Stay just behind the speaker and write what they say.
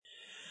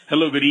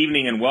Hello, good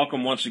evening, and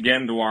welcome once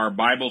again to our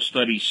Bible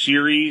study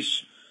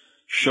series,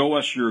 Show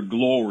Us Your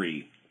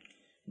Glory.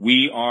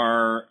 We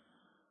are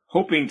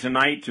hoping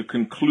tonight to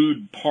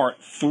conclude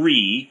part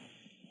 3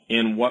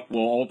 in what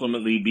will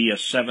ultimately be a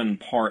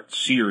 7-part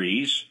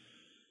series.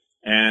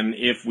 And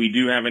if we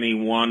do have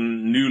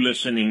anyone new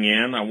listening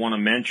in, I want to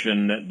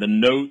mention that the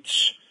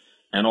notes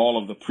and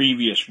all of the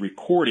previous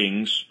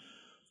recordings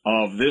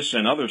of this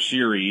and other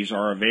series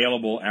are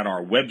available at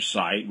our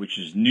website, which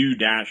is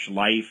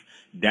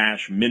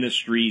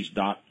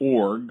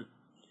new-life-ministries.org,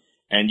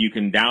 and you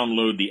can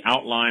download the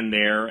outline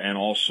there and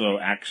also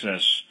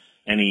access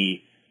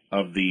any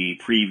of the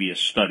previous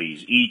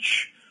studies.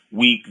 Each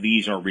week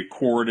these are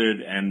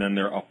recorded and then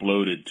they're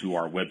uploaded to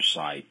our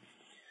website.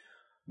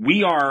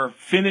 We are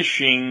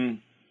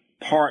finishing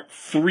part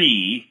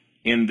 3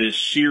 in this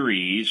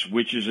series,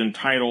 which is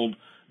entitled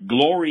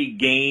Glory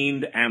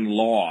Gained and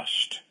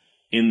Lost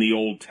in the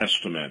Old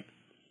Testament.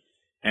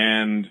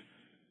 And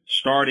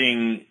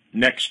starting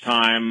next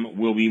time,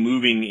 we'll be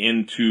moving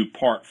into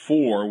part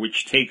 4,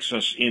 which takes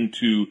us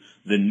into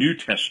the New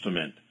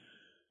Testament,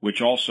 which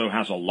also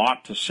has a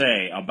lot to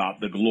say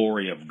about the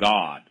glory of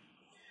God.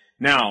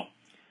 Now,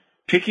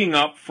 picking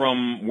up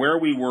from where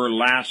we were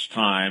last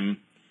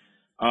time,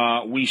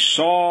 we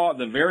saw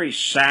the very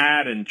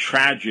sad and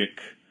tragic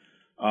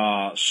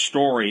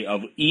story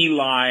of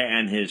Eli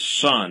and his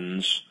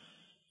sons,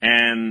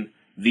 and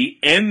the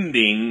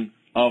ending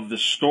of the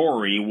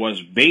story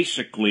was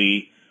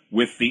basically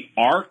with the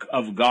Ark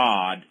of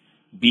God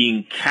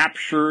being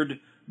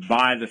captured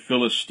by the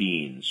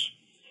Philistines.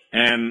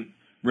 And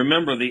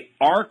remember, the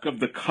Ark of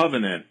the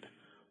Covenant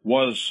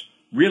was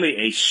really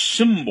a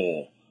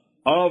symbol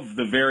of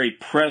the very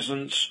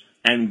presence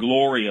and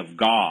glory of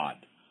God.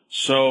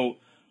 So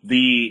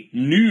the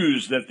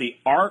news that the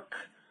Ark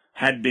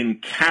had been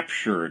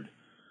captured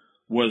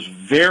was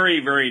very,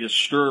 very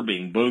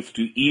disturbing, both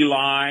to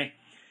Eli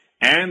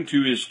and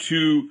to his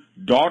 2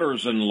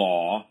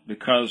 daughters-in-law,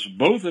 because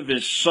both of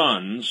his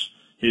sons,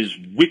 his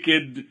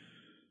wicked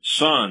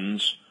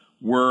sons,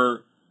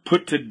 were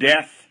put to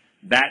death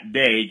that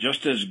day,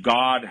 just as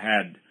God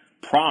had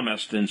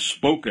promised and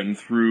spoken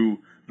through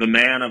the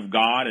man of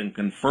God and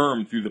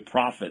confirmed through the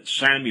prophet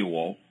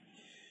Samuel.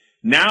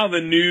 Now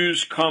the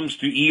news comes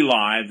to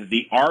Eli that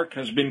the ark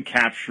has been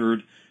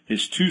captured,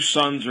 his 2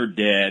 sons are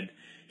dead,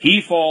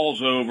 he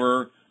falls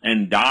over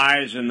and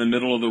dies in the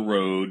middle of the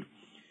road.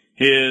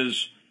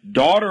 His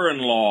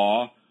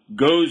daughter-in-law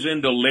goes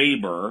into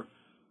labor,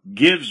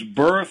 gives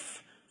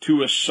birth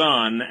to a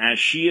son as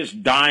she is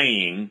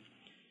dying,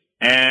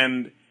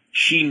 and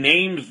she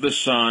names the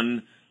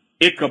son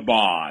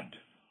Ichabod,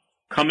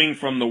 coming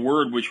from the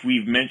word which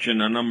we've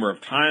mentioned a number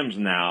of times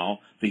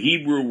now, the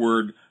Hebrew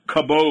word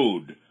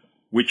kabod,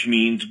 which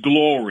means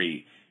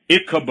glory.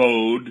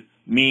 Ichabod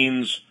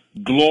means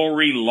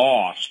glory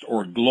lost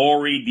or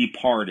glory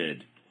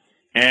departed.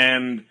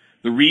 And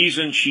the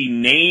reason she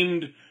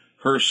named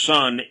her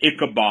son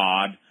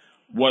Ichabod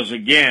was,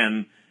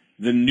 again,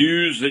 the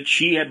news that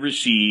she had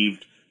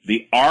received.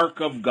 The Ark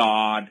of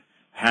God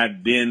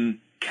had been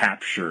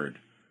captured.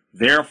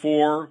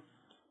 Therefore,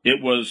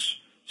 it was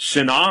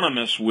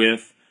synonymous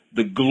with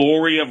the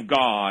glory of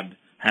God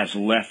has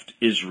left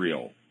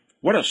Israel.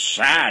 What a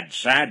sad,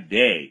 sad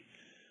day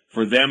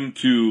for them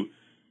to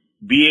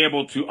be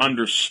able to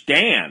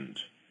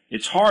understand.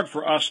 It's hard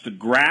for us to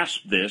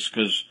grasp this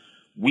because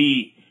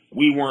we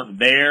weren't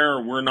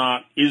there, we're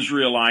not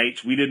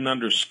Israelites, we didn't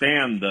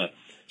understand the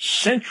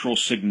central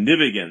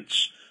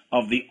significance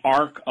of the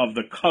Ark of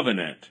the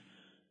Covenant.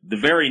 The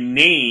very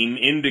name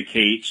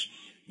indicates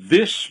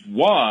this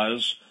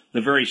was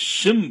the very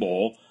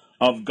symbol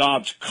of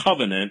God's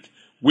covenant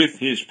with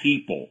his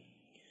people.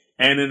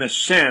 And in a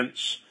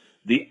sense,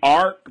 the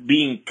Ark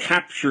being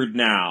captured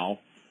now,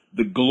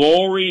 the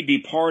glory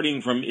departing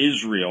from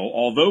Israel,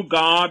 although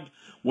God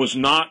was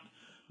not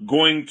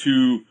going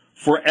to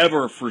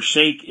forever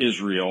forsake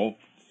Israel,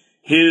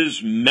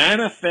 his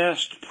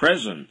manifest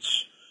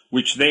presence,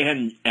 which they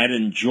had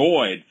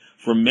enjoyed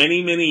for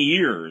many, many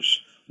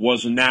years,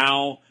 was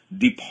now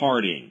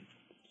departing.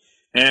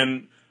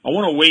 And I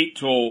want to wait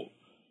till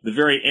the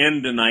very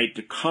end tonight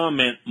to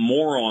comment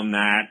more on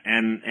that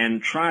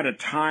and try to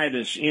tie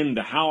this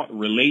into how it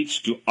relates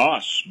to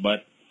us.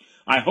 But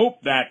I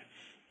hope that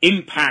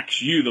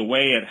impacts you the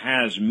way it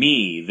has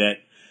me,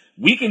 that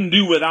we can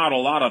do without a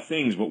lot of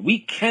things, but we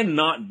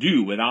cannot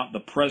do without the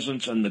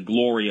presence and the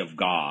glory of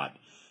God.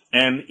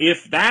 And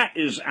if that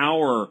is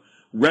our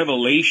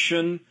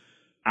revelation,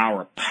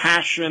 our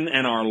passion,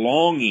 and our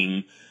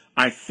longing,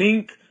 I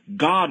think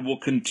God will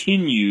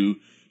continue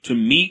to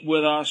meet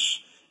with us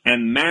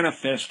and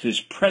manifest his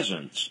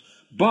presence.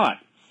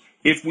 But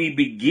if we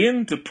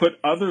begin to put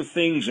other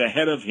things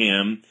ahead of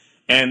him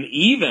and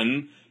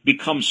even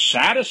become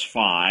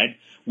satisfied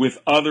with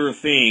other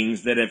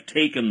things that have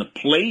taken the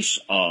place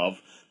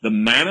of the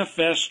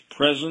manifest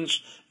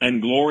presence and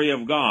glory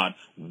of God,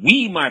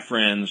 we, my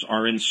friends,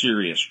 are in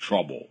serious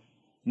trouble.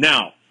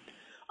 Now,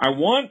 I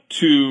want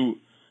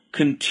to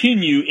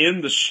continue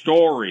in the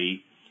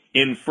story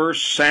in 1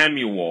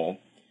 Samuel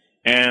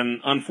And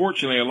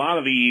unfortunately, a lot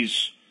of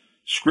these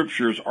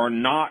scriptures are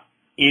not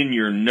in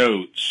your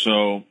notes.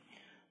 So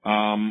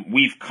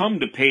we've come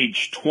to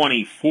page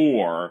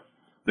 24,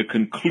 the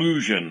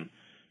conclusion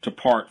to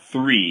part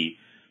 3.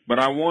 But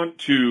I want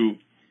to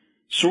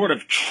sort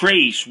of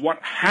trace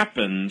what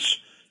happens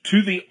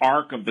to the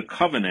Ark of the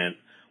Covenant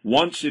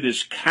once it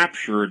is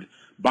captured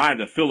by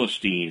the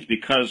Philistines,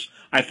 because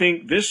I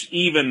think this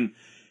even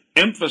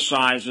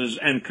emphasizes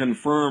and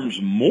confirms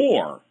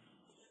more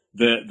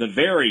the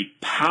very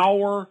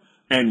power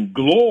and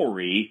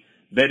glory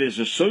that is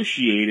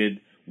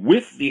associated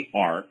with the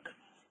Ark,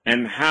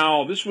 and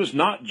how this was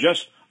not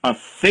just a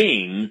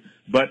thing,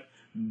 but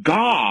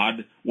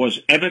God was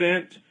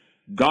evident,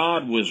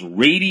 God was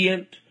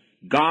radiant,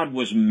 God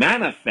was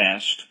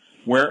manifest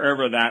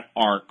wherever that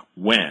Ark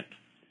went.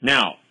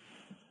 Now,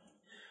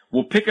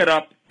 we'll pick it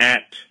up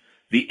at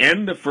the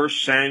end of 1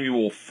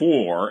 Samuel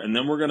 4, and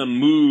then we're going to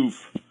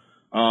move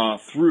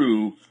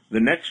through the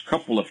next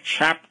couple of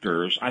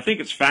chapters. I think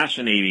it's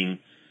fascinating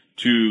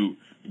to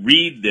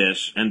read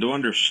this and to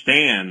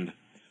understand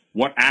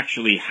what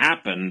actually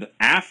happened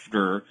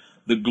after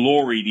the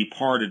glory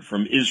departed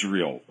from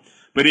Israel.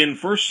 But in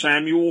 1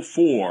 Samuel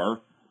 4,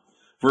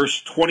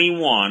 verse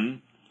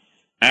 21,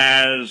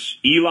 as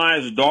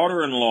Eli's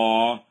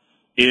daughter-in-law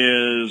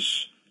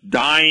is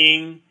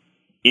dying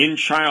in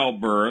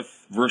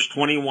childbirth, verse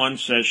 21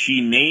 says,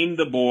 she named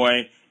the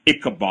boy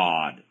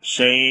Ichabod,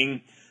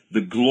 saying,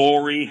 the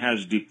glory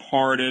has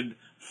departed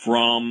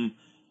from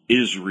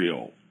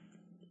Israel.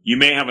 You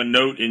may have a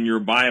note in your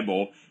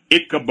Bible,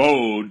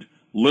 Ichabod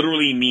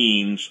literally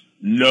means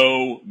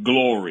no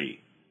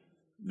glory.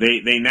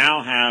 They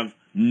now have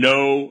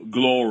no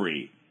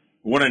glory.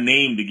 What a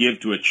name to give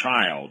to a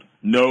child.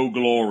 No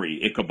glory,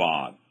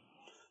 Ichabod.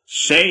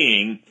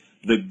 Saying,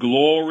 the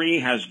glory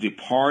has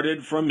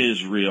departed from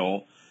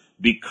Israel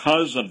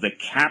because of the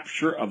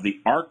capture of the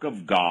Ark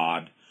of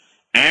God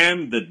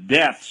and the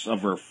deaths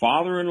of her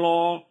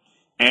father-in-law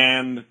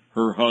and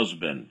her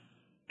husband.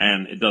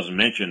 And it doesn't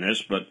mention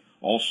this, but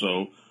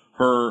also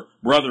her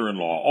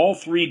brother-in-law. All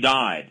three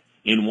died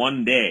in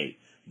one day.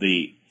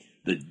 The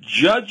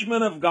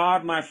judgment of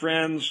God, my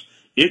friends,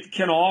 it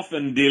can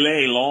often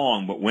delay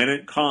long, but when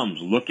it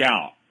comes, look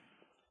out.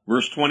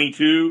 Verse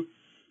 22,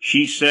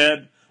 she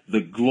said,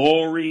 the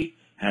glory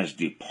has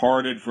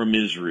departed from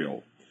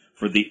Israel,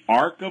 for the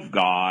Ark of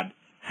God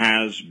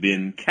has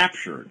been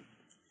captured.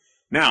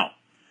 Now,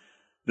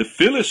 the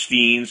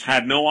Philistines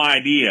had no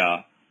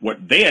idea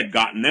what they had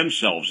gotten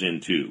themselves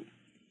into.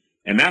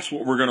 And that's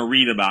what we're going to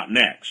read about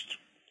next.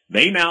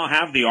 They now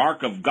have the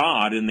Ark of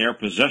God in their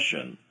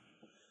possession.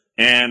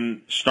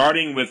 And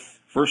starting with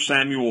 1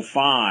 Samuel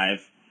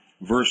 5,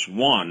 verse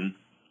 1,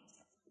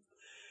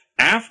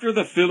 after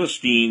the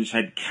Philistines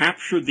had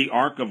captured the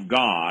Ark of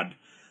God,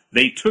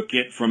 they took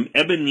it from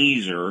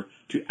Ebenezer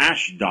to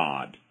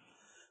Ashdod.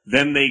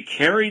 Then they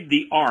carried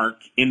the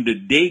Ark into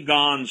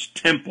Dagon's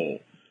temple.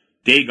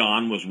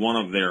 Dagon was one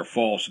of their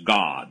false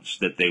gods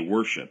that they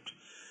worshipped.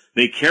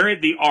 They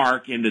carried the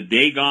Ark into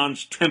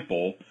Dagon's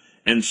temple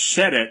and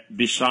set it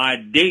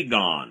beside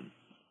Dagon.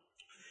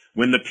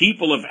 When the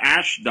people of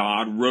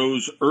Ashdod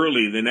rose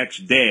early the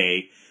next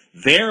day,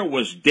 there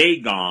was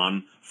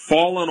Dagon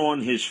fallen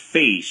on his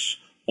face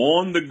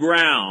on the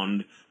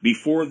ground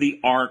before the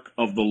Ark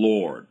of the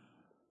Lord.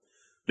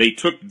 They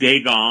took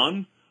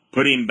Dagon,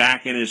 put him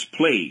back in his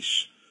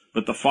place.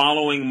 But the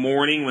following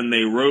morning when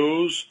they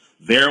rose,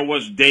 there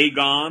was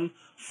Dagon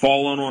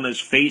fallen on his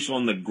face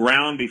on the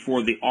ground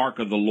before the Ark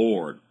of the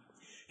Lord.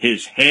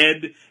 His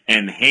head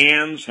and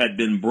hands had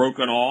been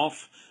broken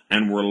off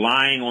and were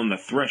lying on the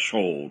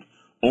threshold.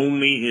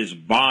 Only his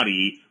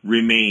body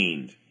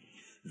remained.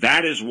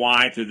 That is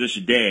why to this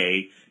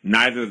day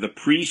neither the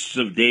priests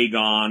of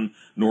Dagon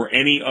nor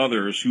any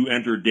others who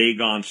enter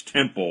Dagon's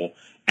temple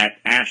at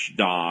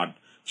Ashdod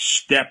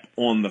step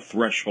on the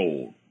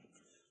threshold.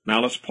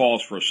 Now let's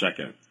pause for a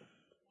second.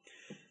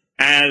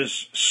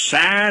 As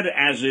sad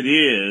as it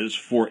is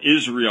for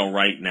Israel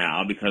right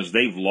now, because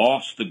they've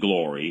lost the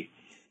glory,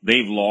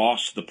 they've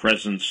lost the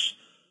presence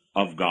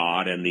of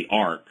God and the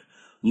Ark,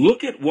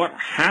 look at what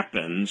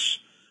happens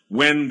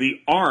when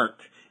the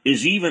Ark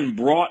is even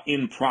brought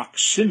in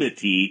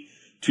proximity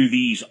to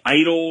these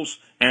idols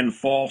and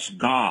false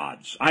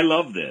gods. I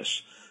love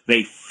this.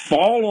 They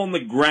fall on the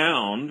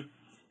ground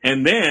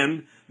and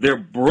then they're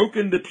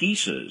broken to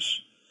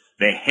pieces.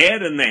 The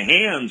head and the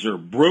hands are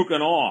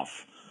broken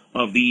off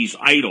of these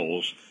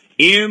idols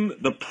in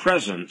the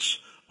presence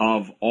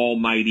of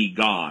Almighty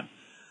God.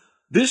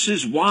 This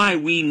is why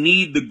we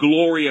need the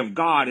glory of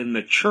God in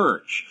the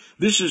church.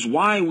 This is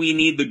why we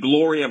need the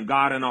glory of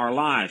God in our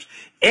lives.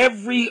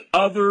 Every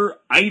other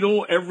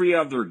idol, every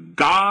other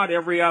god,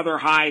 every other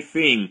high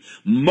thing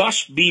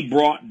must be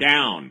brought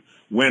down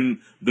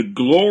when the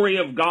glory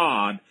of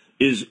God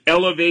is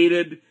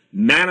elevated,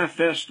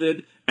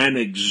 manifested, and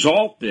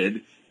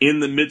exalted in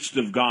the midst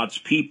of God's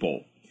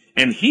people.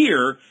 And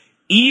here,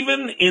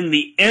 even in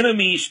the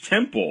enemy's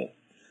temple,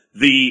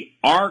 the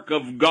Ark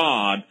of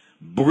God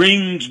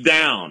brings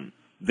down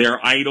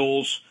their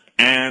idols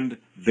and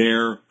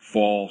their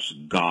false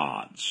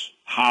gods.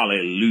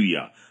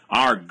 Hallelujah.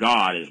 Our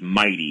God is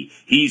mighty.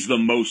 He's the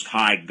Most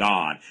High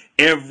God.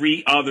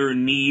 Every other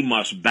knee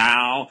must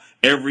bow.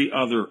 Every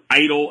other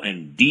idol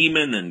and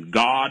demon and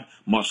God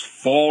must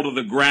fall to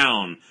the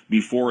ground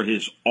before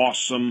his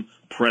awesome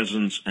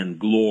presence and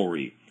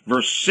glory.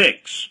 Verse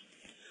 6,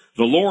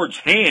 the Lord's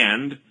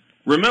hand,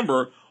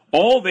 remember,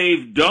 all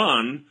they've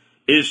done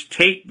is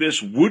take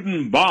this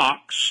wooden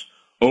box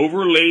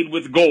overlaid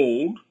with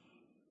gold.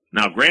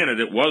 Now, granted,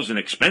 it was an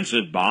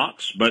expensive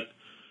box, but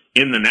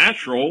in the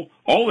natural,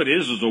 all it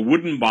is a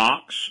wooden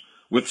box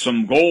with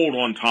some gold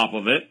on top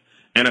of it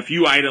and a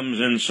few items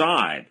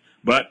inside.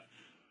 But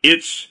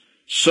it's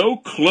so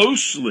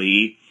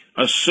closely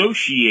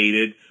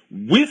associated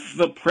with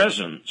the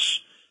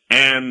presence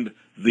and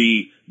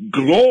the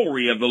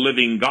glory of the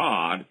living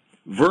God.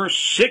 Verse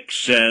 6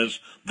 says,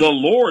 the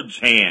Lord's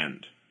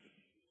hand.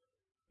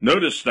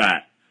 Notice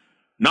that.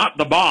 Not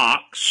the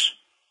box,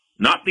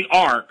 not the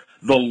ark.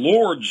 The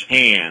Lord's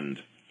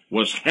hand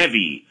was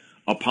heavy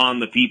upon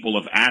the people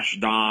of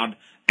Ashdod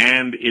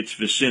and its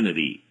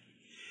vicinity.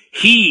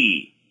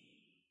 He,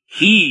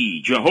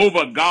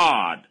 Jehovah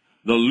God,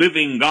 the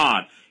living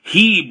God,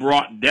 he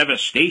brought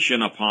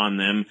devastation upon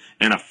them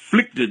and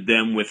afflicted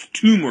them with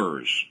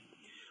tumors.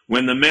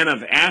 When the men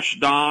of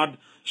Ashdod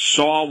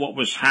saw what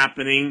was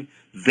happening,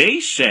 they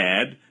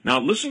said, now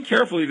listen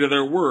carefully to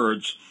their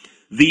words,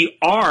 the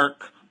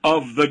ark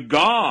of the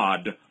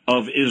God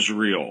of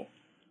Israel.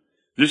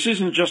 This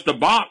isn't just a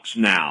box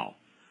now.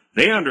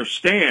 They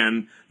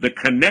understand the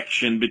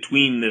connection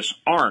between this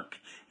ark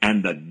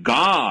and the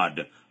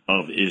God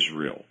of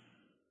Israel.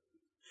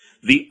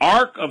 The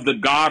ark of the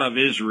God of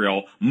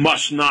Israel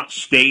must not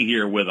stay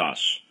here with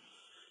us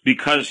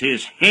because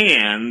his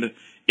hand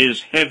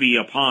is heavy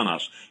upon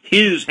us.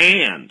 His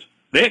hand.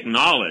 They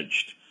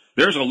acknowledged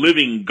there's a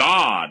living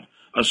God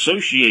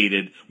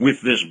associated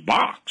with this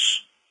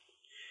box.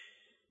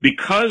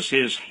 Because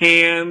his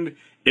hand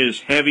is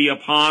heavy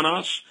upon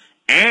us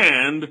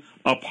and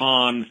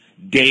upon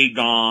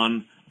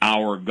Dagon,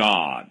 our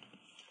God.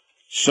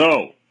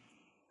 So,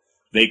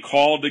 they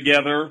called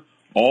together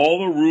all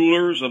the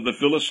rulers of the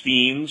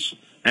Philistines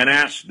and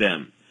asked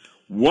them,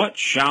 what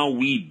shall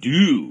we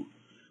do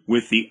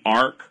with the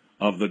ark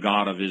of the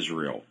God of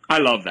Israel? I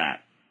love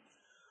that.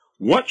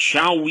 What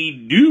shall we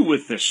do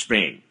with this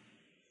thing?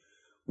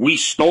 We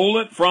stole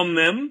it from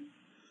them.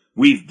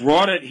 We've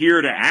brought it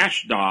here to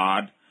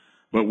Ashdod,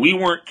 but we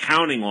weren't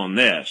counting on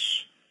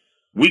this.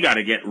 We got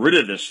to get rid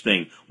of this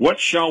thing. What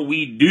shall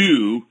we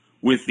do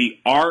with the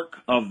ark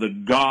of the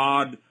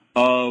God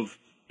of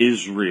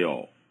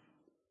Israel?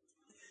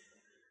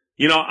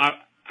 You know,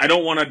 I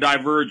don't want to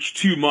diverge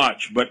too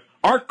much, but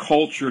our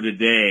culture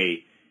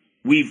today,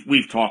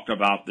 we've talked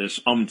about this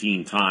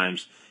umpteen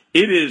times.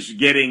 It is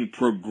getting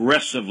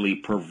progressively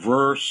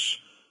perverse,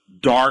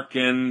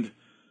 darkened,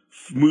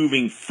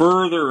 moving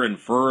further and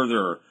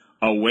further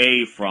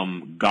away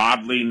from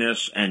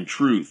godliness and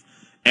truth.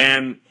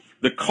 And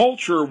the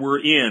culture we're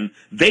in,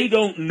 they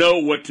don't know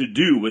what to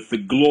do with the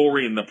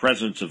glory and the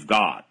presence of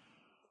God.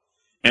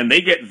 And they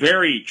get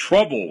very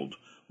troubled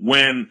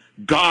when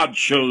God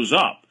shows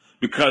up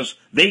because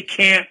they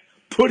can't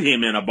put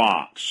him in a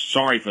box.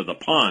 Sorry for the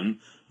pun,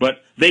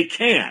 but they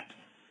can't.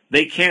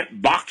 They can't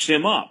box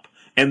him up.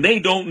 And they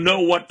don't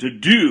know what to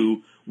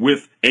do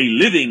with a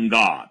living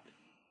God.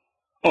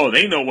 Oh,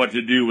 they know what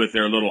to do with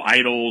their little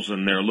idols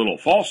and their little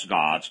false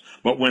gods.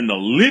 But when the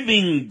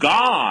living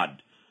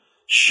God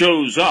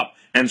shows up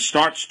and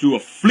starts to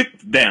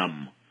afflict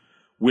them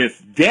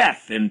with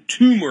death and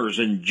tumors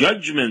and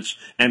judgments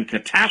and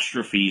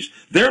catastrophes,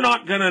 they're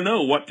not going to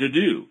know what to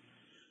do.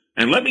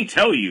 And let me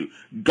tell you,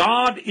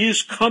 God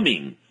is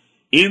coming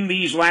in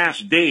these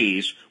last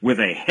days with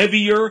a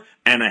heavier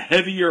and a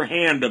heavier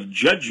hand of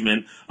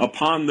judgment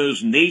upon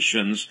those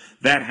nations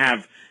that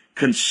have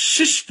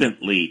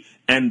consistently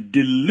and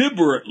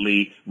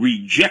deliberately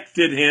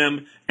rejected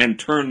him and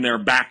turned their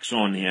backs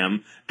on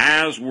him,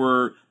 as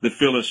were the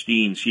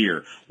Philistines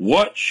here.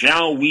 What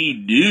shall we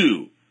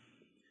do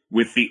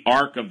with the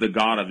ark of the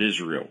God of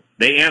Israel?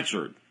 They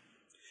answered,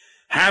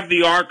 have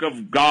the ark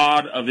of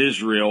God of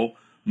Israel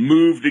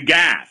moved to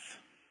Gath.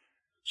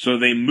 So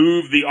they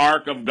moved the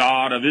ark of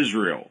God of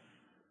Israel.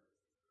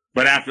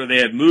 But after they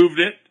had moved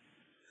it,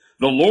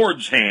 the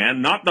Lord's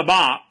hand, not the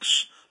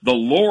box, the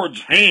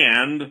Lord's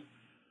hand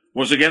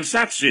was against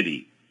that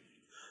city,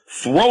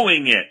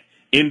 throwing it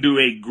into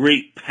a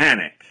great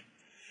panic.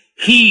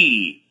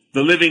 He,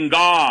 the living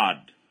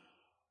God,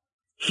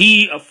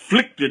 he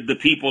afflicted the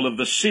people of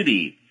the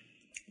city,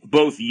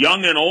 both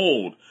young and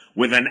old,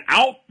 with an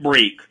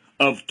outbreak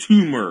of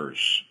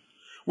tumors.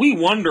 We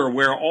wonder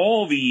where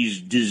all these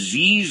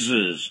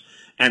diseases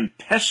and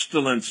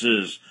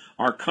pestilences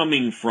are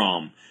coming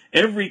from.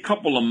 Every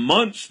couple of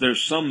months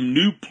there's some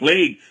new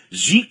plague,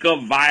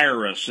 Zika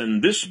virus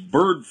and this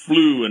bird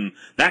flu and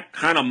that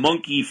kind of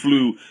monkey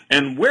flu.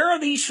 And where are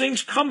these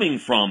things coming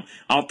from?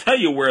 I'll tell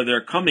you where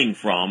they're coming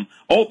from.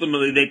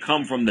 Ultimately they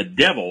come from the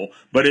devil,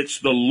 but it's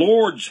the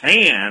Lord's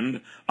hand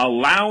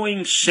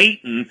allowing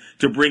Satan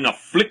to bring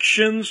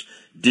afflictions,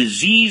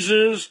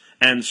 diseases,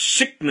 and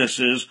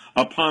sicknesses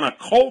upon a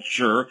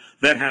culture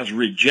that has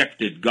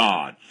rejected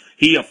God.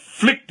 He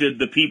afflicted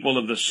the people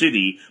of the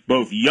city,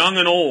 both young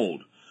and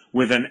old,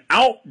 with an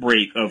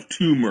outbreak of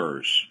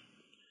tumors.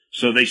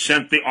 So they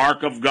sent the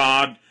ark of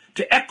God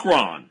to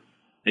Ekron.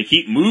 They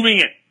keep moving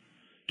it.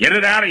 Get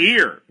it out of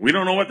here. We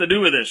don't know what to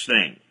do with this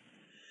thing.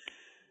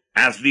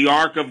 As the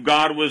ark of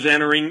God was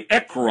entering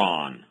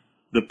Ekron,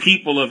 the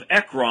people of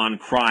Ekron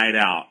cried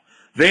out,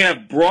 "They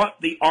have brought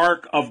the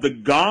ark of the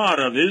God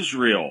of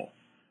Israel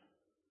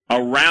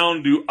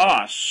around to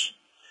us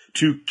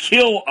to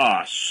kill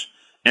us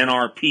and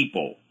our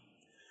people."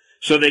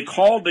 So they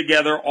called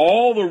together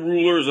all the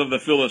rulers of the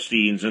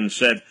Philistines and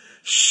said,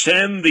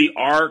 "Send the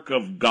ark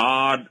of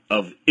God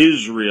of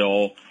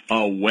Israel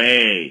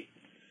away.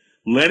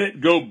 Let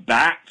it go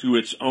back to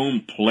its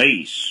own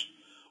place,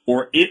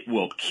 or it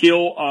will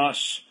kill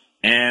us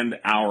and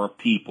our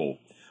people."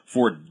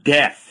 For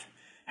death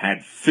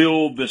had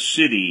filled the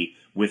city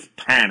with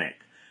panic.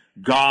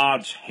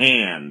 God's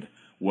hand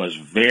was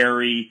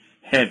very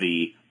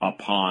heavy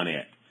upon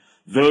it.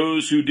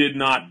 Those who did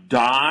not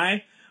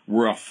die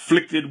were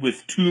afflicted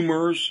with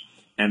tumors,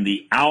 and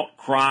the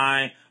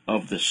outcry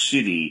of the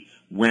city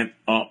went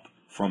up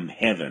from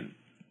heaven.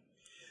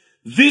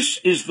 This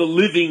is the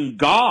living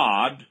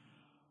God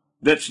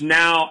that's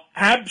now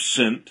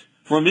absent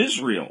from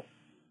Israel.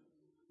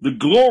 The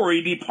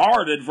glory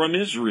departed from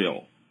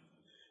Israel.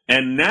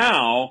 And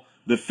now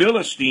the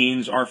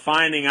Philistines are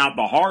finding out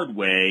the hard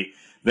way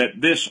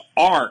that this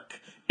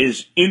ark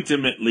is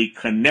intimately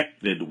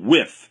connected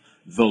with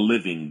the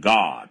living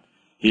God,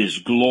 his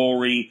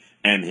glory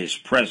and his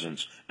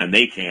presence, and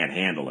they can't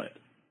handle it.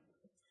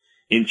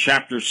 In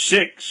chapter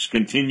 6,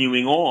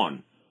 continuing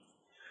on,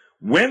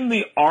 when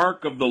the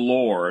ark of the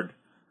Lord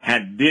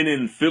had been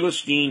in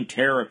Philistine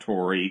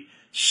territory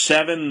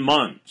 7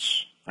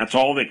 months, that's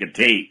all they could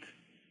take,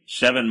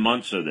 7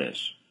 months of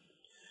this,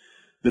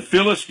 the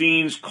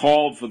Philistines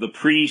called for the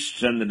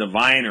priests and the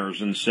diviners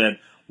and said,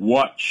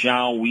 "What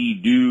shall we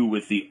do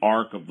with the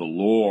ark of the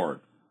Lord?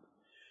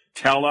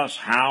 Tell us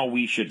how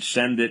we should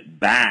send it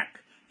back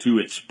to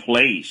its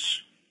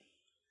place."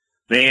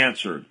 They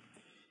answered,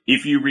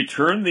 "If you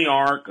return the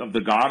ark of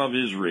the God of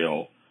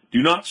Israel,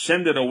 do not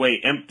send it away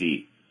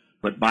empty,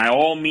 but by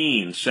all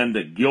means send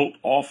a guilt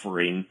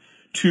offering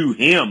to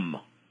him."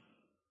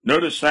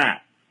 Notice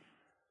that.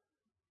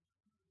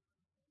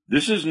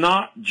 This is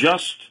not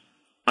just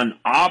an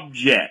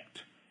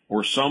object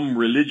or some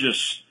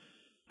religious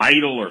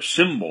idol or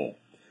symbol.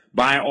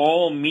 By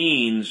all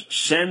means,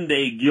 send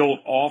a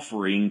guilt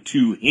offering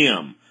to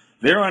him.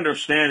 They're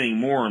understanding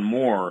more and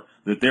more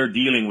that they're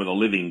dealing with a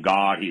living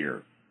God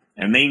here.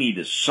 And they need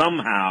to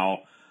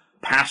somehow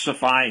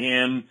pacify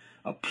him,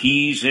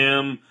 appease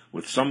him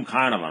with some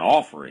kind of an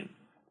offering.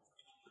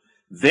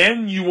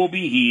 Then you will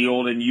be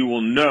healed and you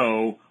will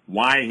know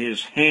why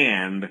his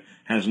hand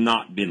has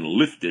not been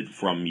lifted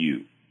from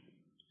you.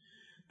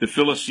 The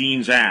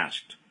Philistines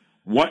asked,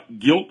 "What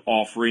guilt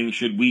offering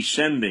should we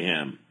send to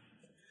him?"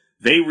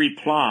 They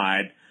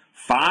replied,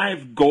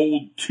 5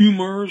 gold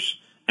tumors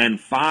and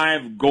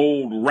 5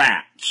 gold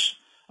rats,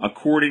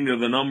 according to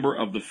the number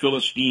of the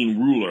Philistine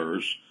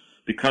rulers,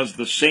 because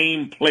the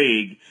same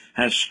plague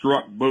has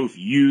struck both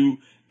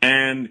you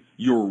and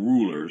your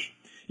rulers.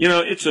 You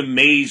know, it's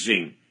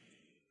amazing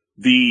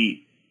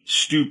the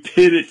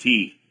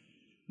stupidity,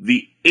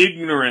 the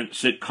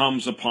ignorance that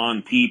comes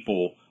upon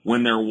people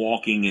when they're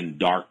walking in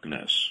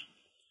darkness.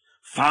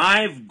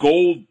 5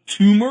 gold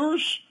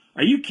tumors?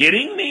 Are you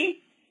kidding me?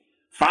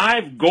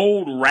 5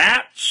 gold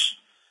rats?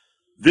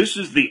 This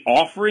is the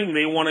offering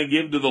they want to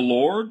give to the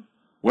Lord?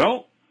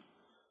 Well,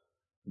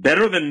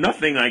 better than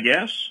nothing, I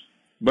guess.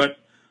 But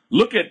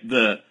look at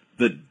the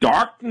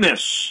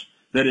darkness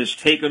that has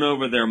taken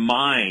over their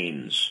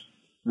minds.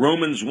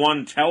 Romans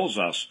 1 tells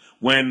us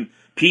when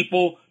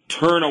people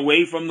turn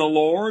away from the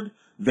Lord,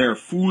 their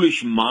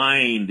foolish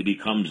mind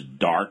becomes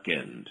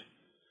darkened.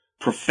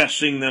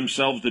 Professing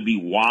themselves to be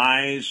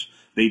wise,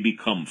 they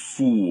become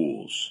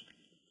fools.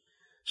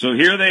 So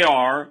here they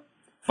are,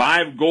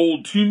 5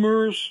 gold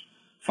tumors,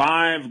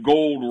 5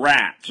 gold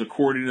rats,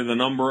 according to the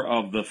number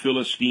of the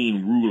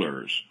Philistine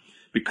rulers,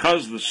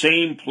 because the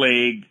same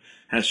plague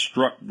has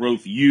struck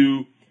both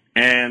you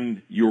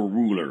and your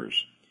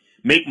rulers.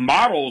 Make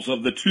models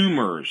of the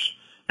tumors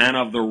and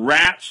of the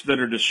rats that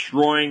are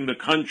destroying the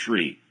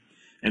country,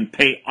 and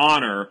pay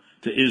honor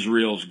to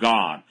Israel's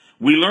God.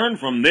 We learn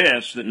from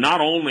this that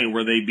not only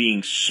were they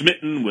being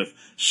smitten with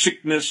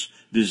sickness,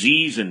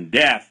 disease, and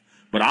death,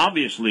 but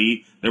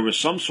obviously there was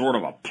some sort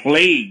of a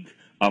plague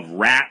of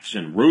rats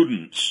and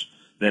rodents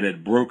that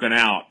had broken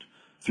out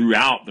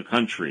throughout the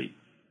country.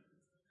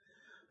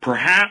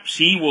 Perhaps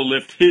he will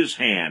lift his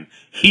hand.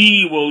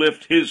 He will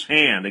lift his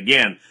hand.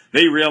 Again,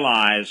 they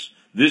realize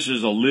this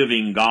is a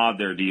living God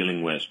they're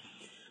dealing with.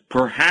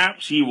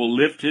 Perhaps he will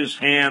lift his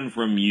hand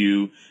from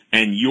you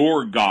and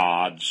your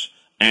gods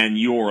and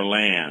your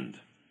land.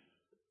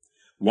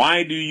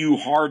 Why do you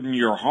harden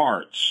your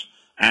hearts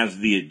as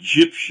the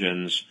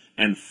Egyptians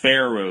and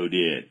Pharaoh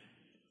did?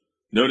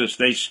 Notice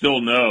they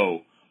still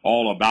know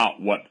all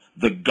about what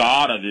the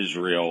God of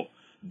Israel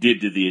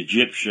did to the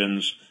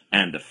Egyptians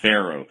and to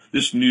Pharaoh.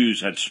 This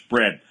news had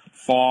spread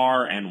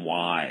far and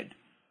wide.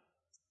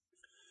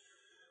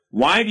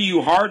 Why do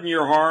you harden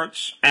your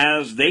hearts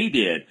as they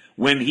did?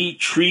 When he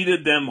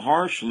treated them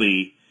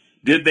harshly,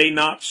 did they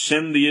not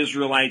send the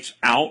Israelites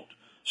out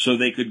so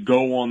they could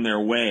go on their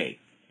way?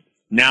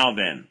 Now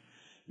then,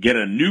 get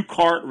a new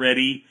cart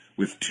ready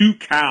with 2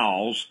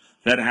 cows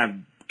that have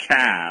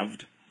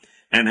calved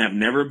and have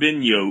never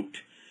been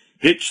yoked.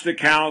 Hitch the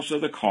cows to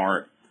the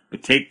cart,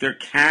 but take their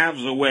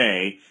calves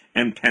away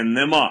and pen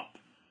them up.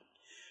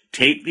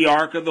 Take the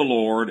ark of the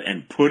Lord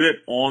and put it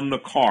on the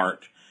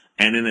cart,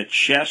 and in a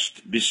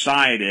chest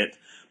beside it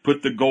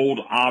put the gold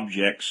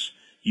objects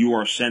you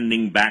are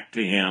sending back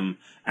to him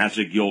as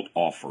a guilt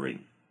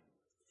offering.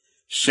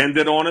 Send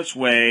it on its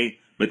way,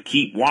 but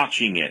keep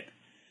watching it.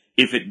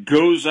 If it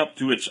goes up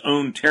to its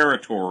own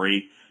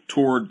territory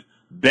toward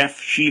Beth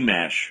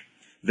Shemesh,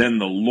 then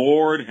the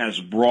Lord has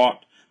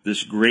brought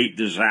this great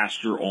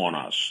disaster on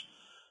us.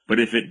 But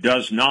if it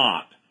does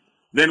not,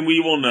 then we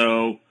will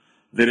know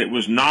that it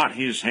was not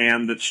his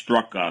hand that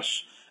struck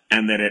us,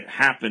 and that it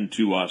happened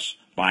to us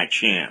by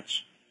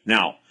chance.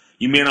 Now,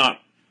 you may not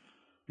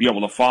be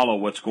able to follow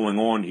what's going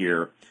on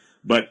here,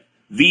 but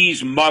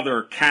these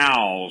mother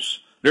cows,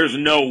 there's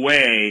no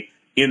way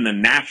in the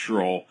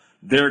natural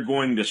they're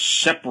going to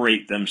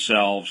separate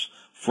themselves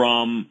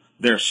from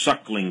their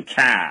suckling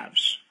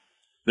calves.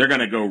 They're going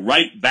to go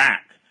right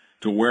back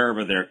to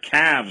wherever their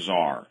calves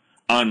are,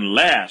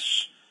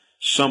 unless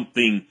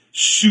something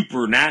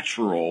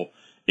supernatural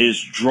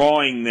is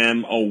drawing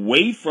them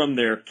away from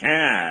their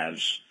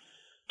calves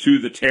to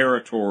the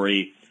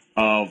territory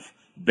of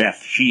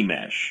Beth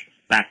Shemesh,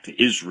 back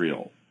to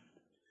Israel.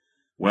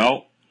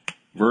 Well,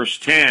 verse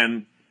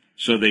 10,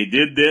 so they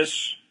did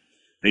this.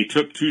 They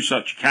took 2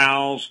 such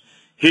cows,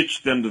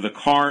 hitched them to the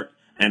cart,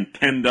 and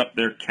penned up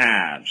their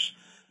calves.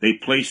 They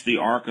placed the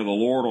ark of the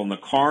Lord on the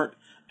cart,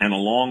 and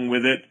along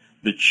with it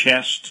the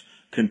chest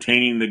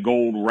containing the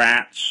gold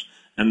rats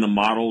and the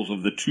models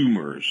of the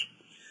tumors.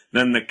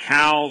 Then the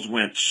cows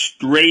went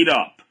straight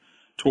up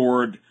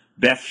toward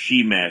Beth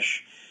Shemesh,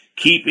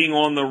 keeping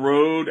on the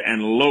road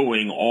and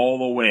lowing all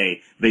the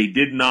way. They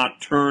did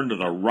not turn to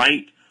the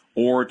right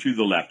or to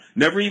the left.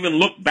 Never even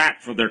looked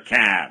back for their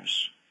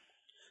calves.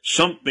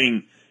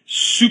 Something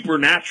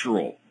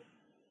supernatural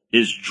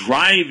is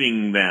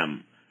driving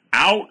them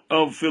out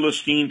of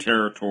Philistine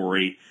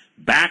territory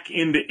back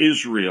into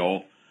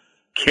Israel,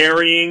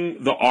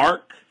 carrying the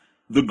ark,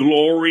 the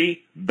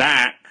glory,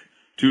 back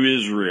to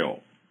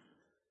Israel,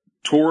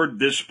 toward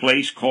this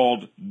place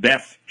called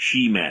Beth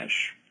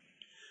Shemesh.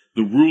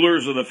 The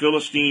rulers of the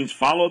Philistines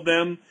followed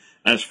them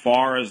as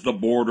far as the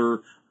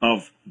border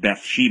of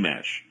Beth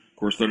Shemesh. Of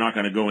course, they're not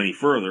going to go any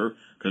further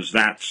because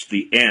that's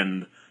the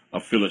end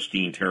of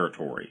Philistine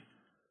territory.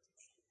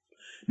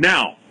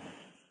 Now,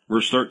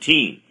 verse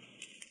 13.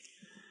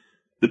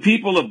 The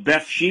people of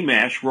Beth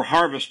Shemesh were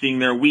harvesting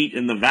their wheat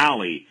in the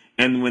valley,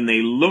 and when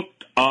they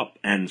looked up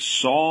and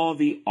saw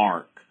the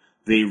ark,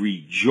 they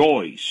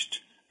rejoiced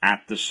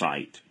at the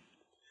sight.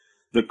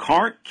 The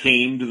cart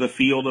came to the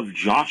field of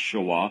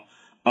Joshua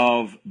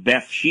of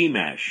Beth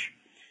Shemesh,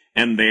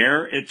 and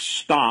there it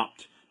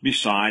stopped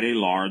beside a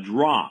large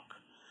rock.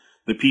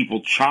 The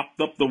people chopped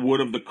up the wood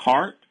of the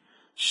cart,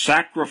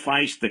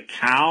 sacrificed the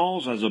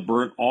cows as a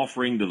burnt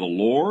offering to the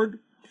Lord.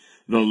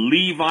 The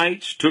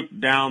Levites took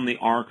down the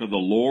ark of the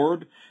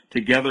Lord,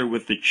 together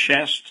with the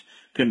chest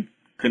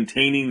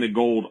containing the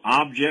gold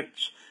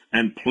objects,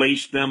 and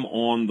placed them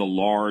on the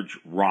large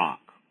rock.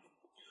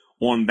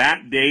 On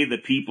that day the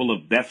people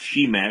of Beth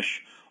Shemesh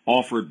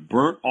offered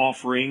burnt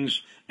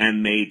offerings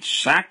and made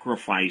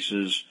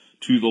sacrifices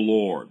to the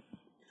Lord.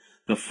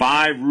 The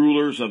 5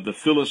 rulers of the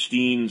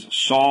Philistines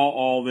saw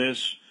all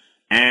this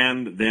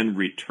and then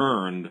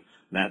returned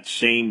that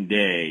same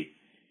day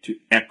to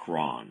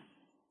Ekron.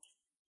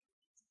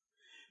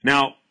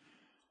 Now,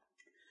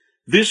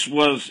 this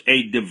was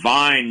a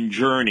divine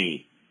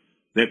journey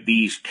that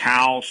these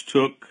cows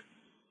took,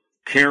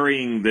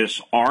 carrying this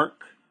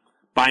ark.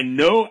 By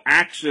no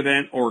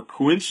accident or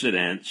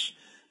coincidence,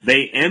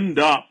 they end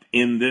up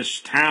in this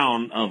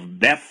town of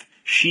Beth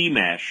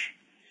Shemesh,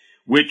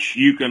 which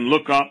you can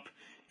look up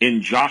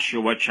in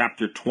Joshua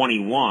chapter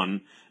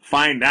 21,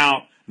 find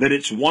out that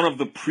it's one of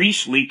the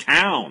priestly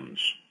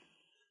towns.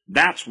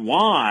 That's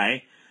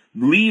why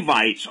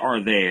Levites are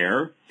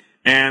there,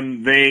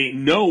 and they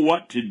know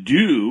what to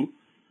do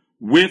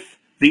with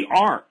the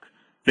ark.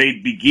 They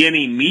begin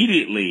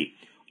immediately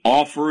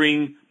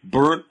offering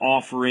burnt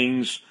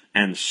offerings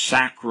and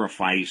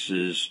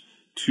sacrifices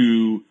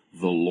to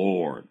the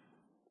Lord.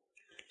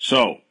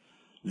 So,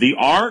 the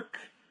ark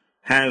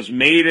has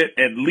made it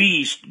at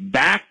least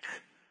back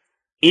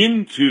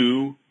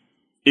into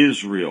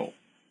Israel,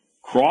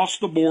 crossed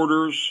the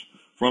borders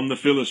from the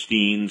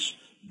Philistines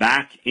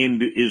back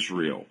into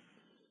Israel.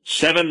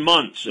 7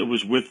 months it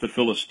was with the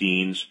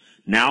Philistines.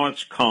 Now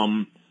it's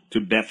come to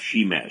Beth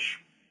Shemesh.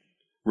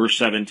 Verse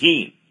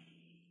 17.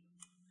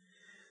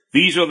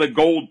 These are the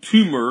gold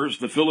tumors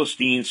the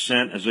Philistines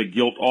sent as a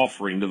guilt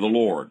offering to the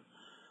Lord,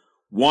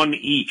 1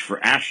 each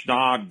for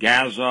Ashdod,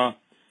 Gaza,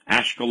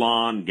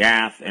 Ashkelon,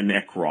 Gath, and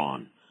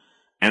Ekron.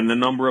 And the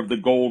number of the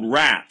gold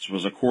rats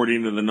was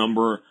according to the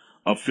number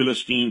of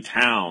Philistine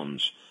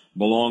towns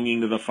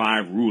belonging to the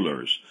 5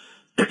 rulers,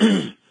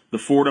 the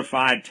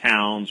fortified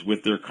towns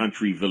with their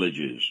country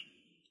villages.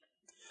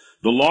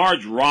 The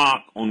large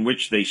rock on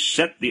which they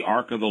set the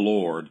ark of the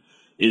Lord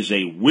is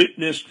a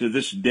witness to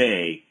this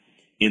day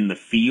in the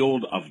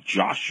field of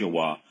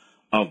Joshua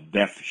of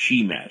Beth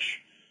Shemesh.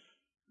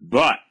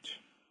 But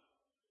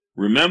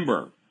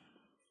remember,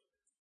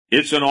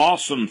 it's an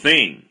awesome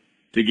thing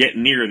to get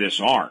near this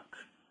ark.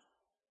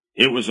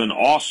 It was an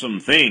awesome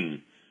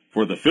thing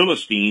for the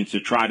Philistines to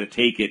try to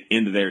take it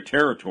into their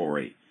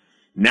territory.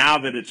 Now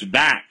that it's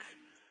back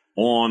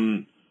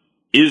on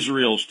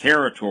Israel's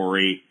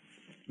territory,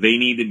 they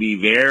need to be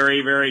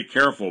very, very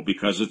careful,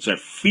 because it's a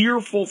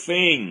fearful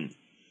thing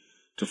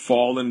to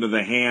fall into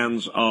the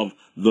hands of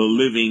the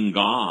living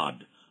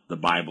God, the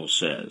Bible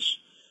says.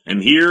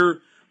 And here,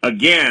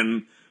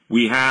 again,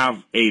 we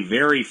have a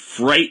very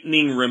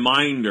frightening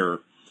reminder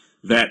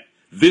that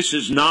this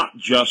is not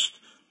just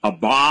a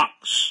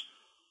box,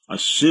 a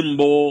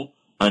symbol,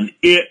 an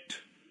it,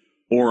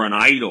 or an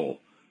idol.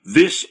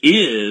 This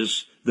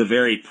is the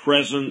very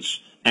presence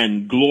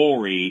and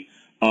glory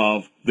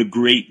of the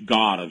great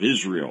God of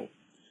Israel.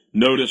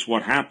 Notice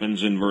what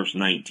happens in verse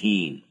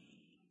 19.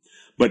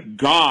 But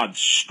God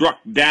struck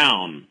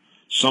down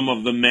some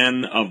of the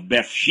men of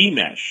Beth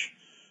Shemesh,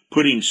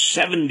 putting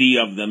 70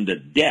 of them to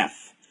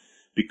death,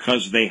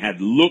 because they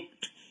had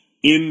looked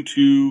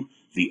into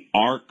the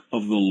ark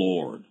of the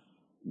Lord.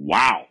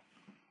 Wow.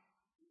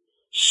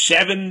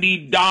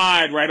 70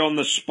 died right on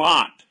the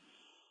spot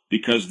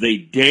because they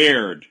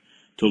dared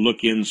to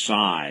look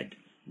inside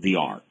the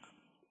ark.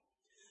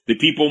 The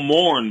people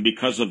mourned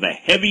because of the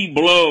heavy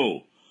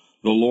blow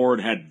the Lord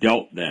had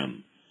dealt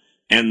them.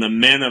 And the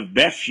men of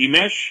Beth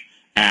Shemesh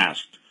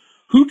asked,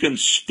 who can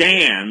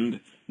stand,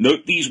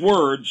 note these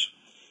words,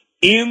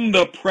 in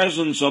the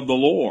presence of the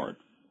Lord?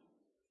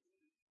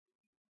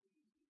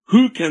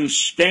 Who can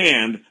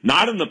stand,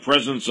 not in the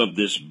presence of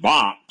this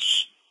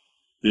box,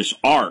 this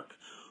ark,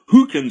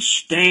 who can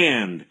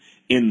stand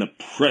in the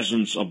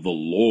presence of the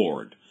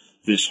Lord,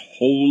 this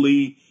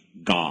holy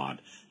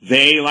God?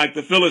 They, like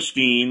the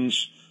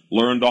Philistines,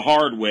 learned the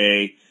hard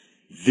way.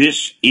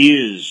 This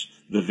is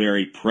the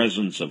very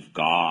presence of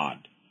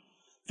God.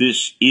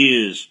 This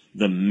is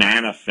the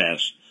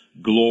manifest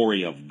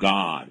glory of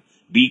God.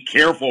 Be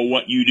careful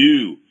what you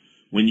do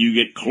when you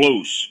get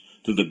close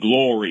to the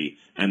glory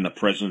and the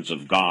presence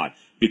of God,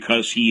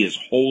 because he is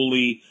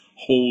holy,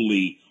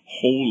 holy,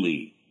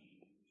 holy.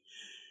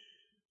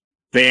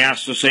 They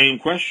ask the same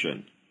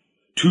question.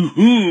 To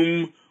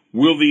whom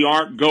will the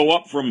ark go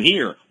up from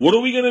here? What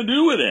are we going to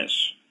do with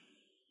this?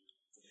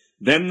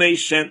 Then they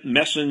sent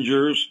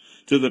messengers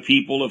to the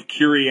people of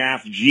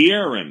Kiriath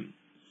Jearim,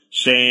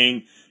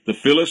 saying, the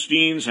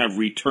Philistines have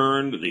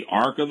returned the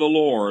ark of the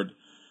Lord.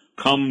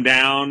 Come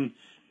down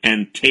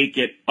and take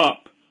it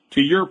up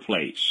to your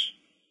place.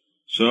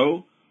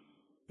 So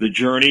the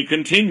journey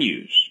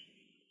continues.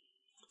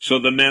 So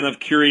the men of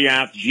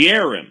Kiriath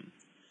Jearim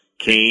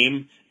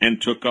came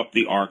and took up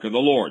the ark of the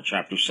Lord.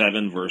 Chapter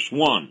 7, verse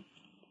 1.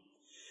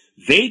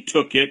 They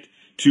took it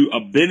to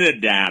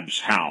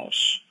Abinadab's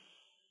house.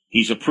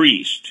 He's a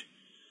priest.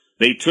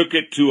 They took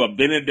it to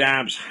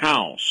Abinadab's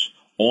house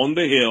on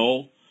the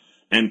hill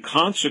and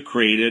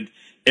consecrated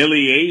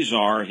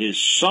Eleazar, his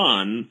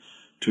son,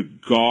 to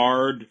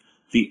guard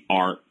the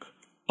ark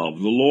of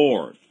the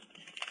Lord.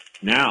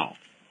 Now,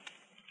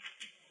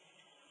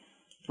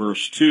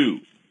 verse 2.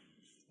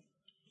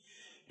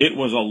 It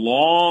was a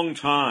long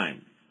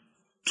time,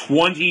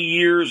 20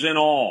 years in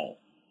all,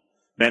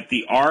 that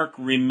the ark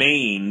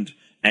remained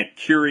at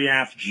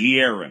Kiriath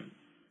Jearim.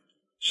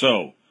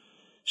 So,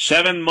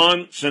 7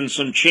 months and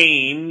some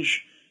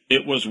change,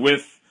 it was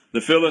with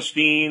the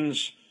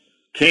Philistines,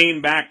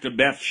 came back to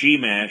Beth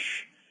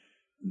Shemesh,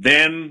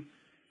 then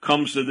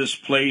comes to this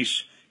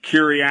place,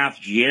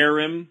 Kiriath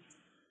Jearim,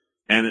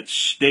 and it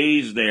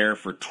stays there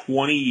for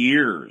 20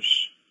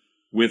 years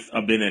with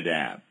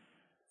Abinadab.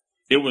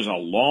 It was a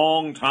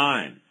long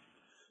time,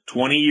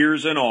 20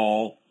 years in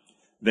all,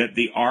 that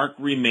the ark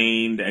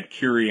remained at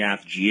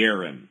Kiriath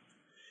Jearim.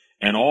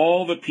 And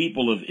all the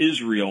people of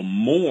Israel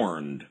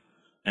mourned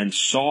and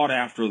sought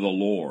after the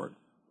Lord.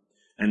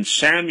 And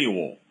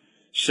Samuel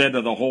said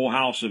to the whole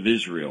house of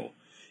Israel,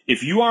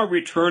 if you are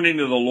returning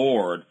to the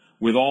Lord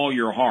with all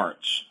your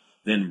hearts,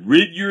 then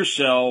rid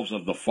yourselves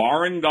of the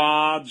foreign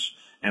gods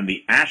and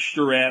the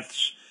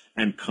Ashtoreths,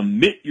 and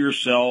commit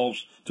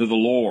yourselves to the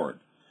Lord,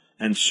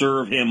 and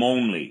serve him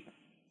only.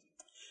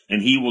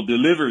 And he will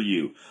deliver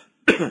you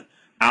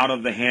out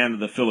of the hand of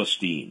the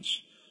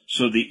Philistines.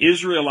 So the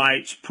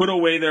Israelites put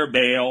away their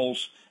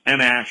Baals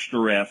and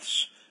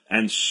Ashtoreths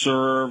and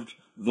served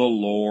the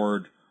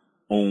Lord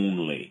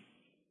only.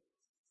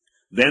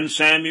 Then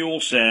Samuel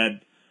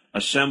said,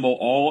 "Assemble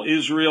all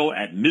Israel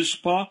at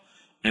Mizpah,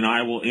 and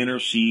I will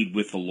intercede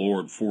with the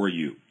Lord for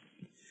you."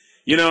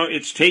 You know,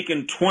 it's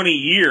taken 20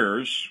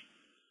 years,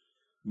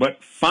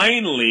 but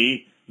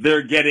finally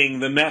they're getting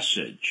the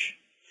message.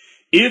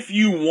 If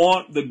you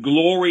want the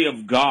glory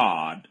of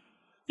God,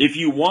 if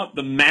you want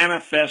the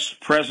manifest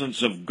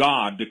presence of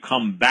God to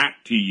come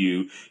back to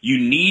you, you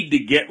need to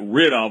get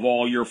rid of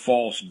all your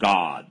false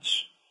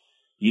gods.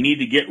 You need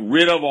to get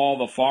rid of all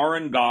the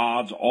foreign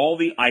gods, all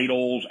the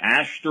idols,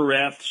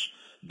 Ashtoreths,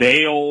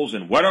 Baals,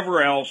 and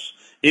whatever else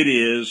it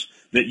is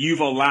that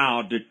you've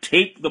allowed to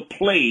take the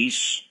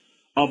place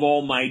of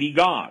Almighty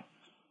God.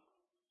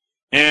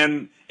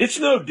 And it's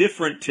no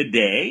different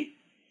today.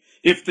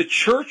 If the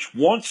church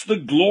wants the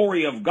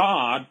glory of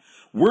God,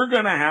 we're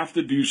going to have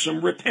to do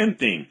some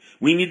repenting.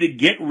 We need to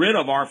get rid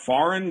of our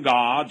foreign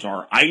gods,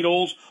 our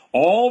idols,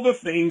 all the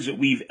things that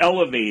we've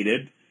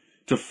elevated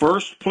to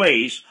first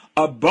place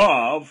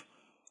above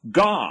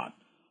God.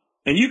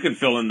 And you can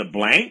fill in the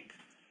blank,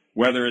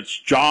 whether it's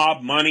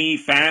job, money,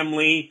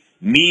 family,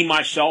 me,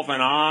 myself,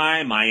 and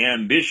I, my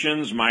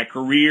ambitions, my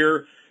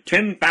career.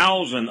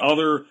 10,000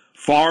 other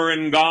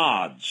foreign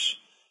gods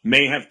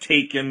may have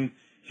taken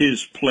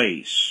his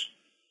place.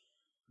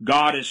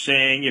 God is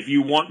saying, if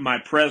you want my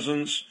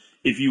presence,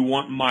 if you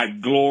want my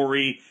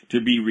glory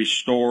to be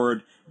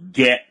restored,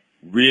 get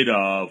rid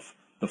of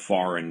the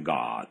foreign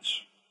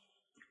gods.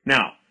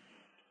 Now,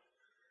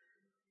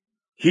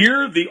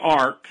 here the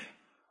ark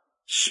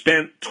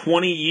spent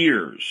 20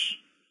 years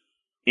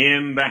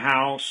in the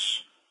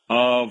house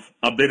of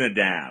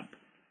Abinadab.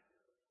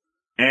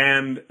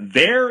 And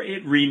there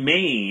it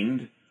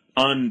remained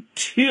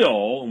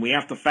until, and we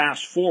have to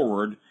fast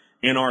forward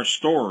in our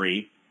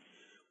story,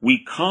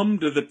 we come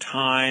to the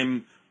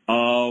time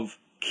of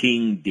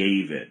King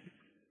David.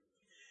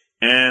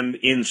 And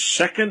in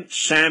 2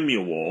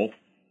 Samuel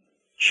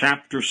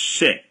chapter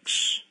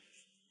 6,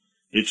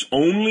 it's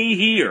only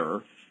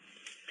here,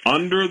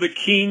 under the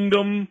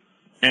kingdom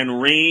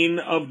and reign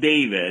of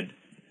David,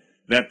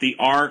 that the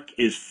ark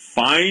is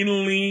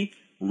finally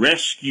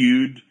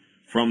rescued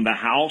from the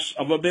house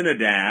of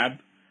Abinadab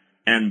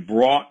and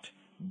brought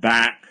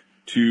back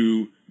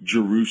to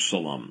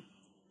Jerusalem.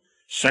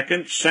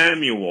 2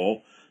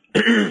 Samuel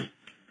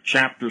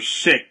chapter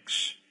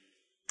 6.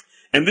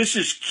 And this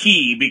is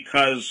key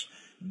because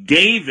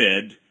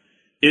David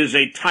is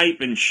a type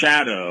and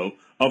shadow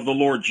of the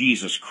Lord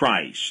Jesus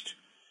Christ.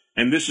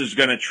 And this is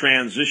going to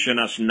transition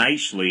us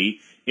nicely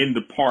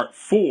into part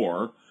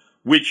 4,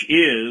 which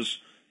is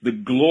the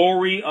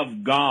glory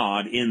of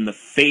God in the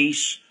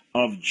face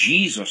of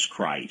Jesus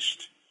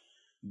Christ.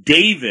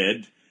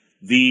 David,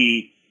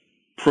 the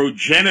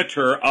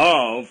progenitor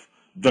of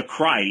the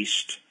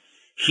Christ,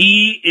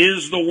 he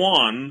is the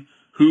one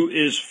who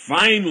is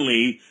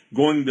finally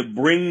going to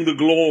bring the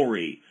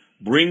glory,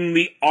 bring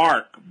the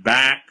ark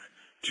back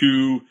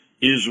to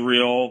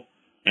Israel,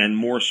 and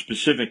more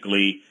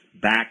specifically,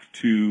 back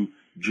to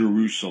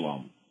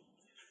Jerusalem.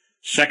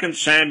 2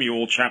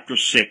 Samuel chapter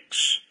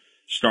 6,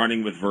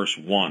 starting with verse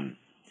 1.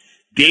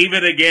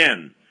 David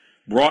again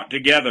brought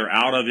together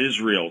out of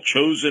Israel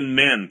chosen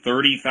men,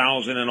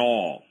 30,000 in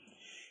all.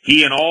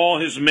 He and all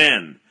his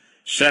men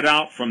set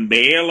out from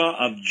Baalah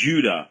of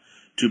Judah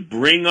to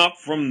bring up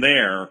from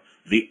there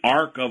the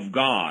ark of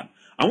God.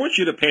 I want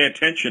you to pay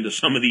attention to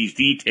some of these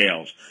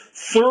details.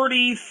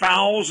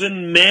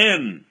 30,000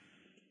 men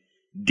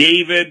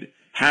David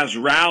has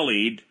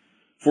rallied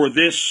for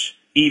this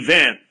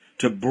event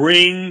to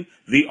bring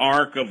the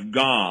ark of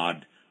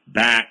God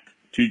back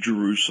to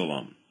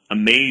Jerusalem.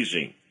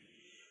 Amazing.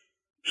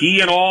 He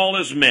and all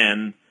his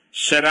men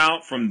set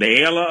out from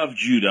Baalah of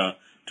Judah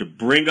to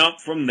bring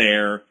up from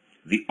there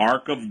the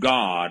ark of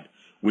God,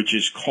 which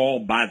is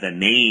called by the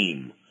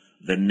name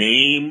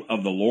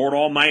of the Lord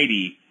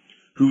Almighty,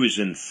 who is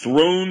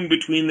enthroned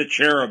between the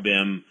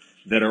cherubim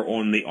that are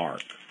on the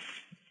ark.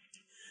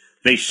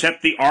 They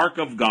set the ark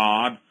of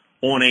God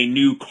on a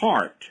new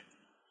cart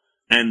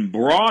and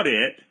brought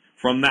it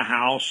from the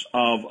house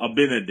of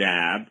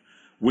Abinadab,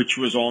 which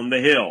was on the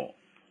hill.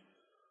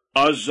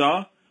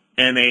 Uzzah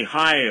and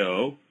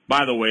Ahio,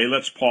 by the way,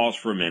 let's pause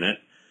for a minute.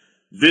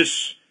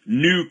 This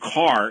new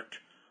cart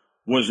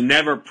was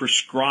never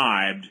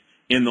prescribed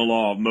in the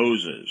law of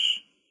Moses.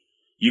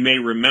 You may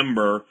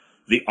remember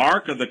the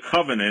Ark of the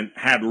Covenant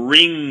had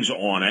rings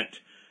on it,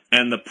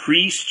 and the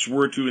priests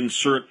were to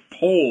insert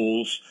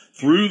poles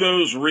through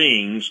those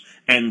rings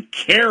and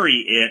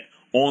carry it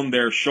on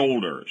their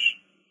shoulders.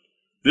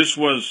 This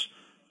was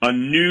a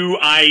new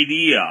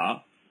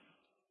idea,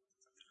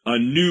 a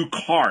new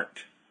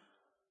cart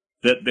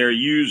that they're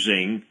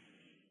using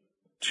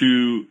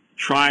to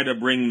try to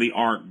bring the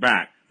ark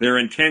back. Their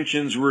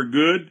intentions were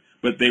good,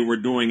 but they were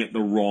doing it the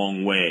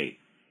wrong way.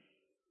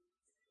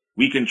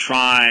 We can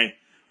try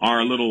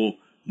our little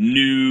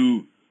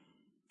new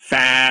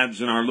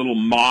fads and our little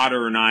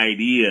modern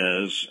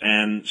ideas,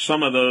 and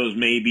some of those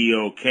may be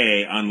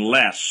okay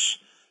unless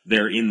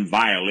they're in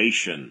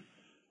violation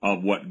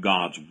of what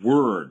God's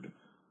Word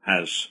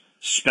has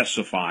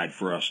specified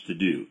for us to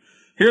do.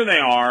 Here they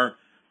are,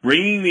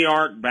 bringing the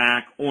ark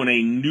back on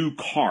a new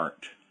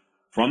cart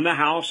from the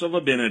house of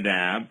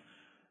Abinadab,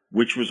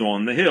 which was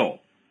on the hill.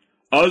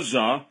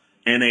 Uzzah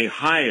and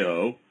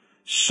Ahio,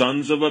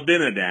 sons of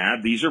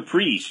Abinadab, these are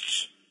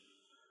priests,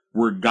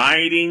 were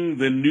guiding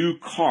the new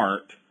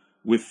cart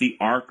with the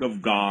ark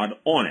of God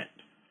on it,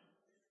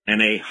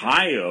 and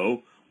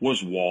Ahio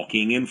was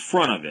walking in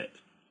front of it.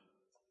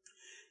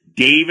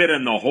 David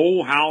and the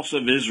whole house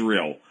of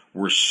Israel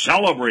were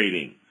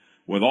celebrating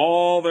with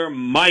all their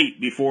might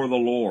before the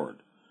Lord,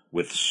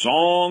 with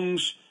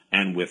songs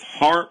and with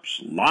harps,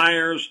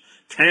 lyres,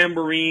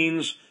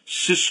 tambourines,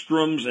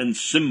 sistrums, and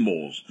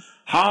cymbals.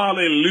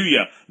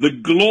 Hallelujah! The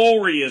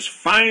glory is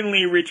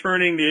finally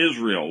returning to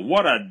Israel.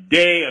 What a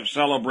day of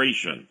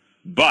celebration.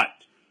 But,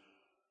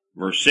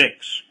 verse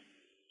 6,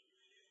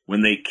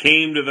 when they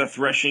came to the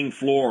threshing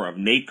floor of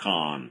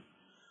Nacon,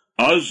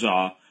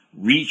 Uzzah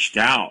reached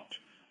out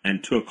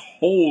and took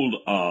hold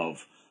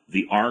of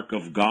the ark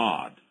of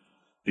God,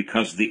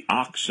 because the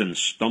oxen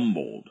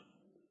stumbled.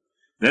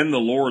 Then the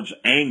Lord's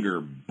anger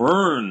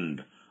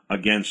burned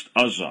against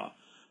Uzzah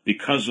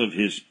because of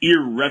his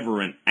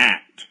irreverent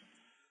act.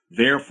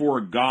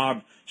 Therefore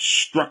God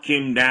struck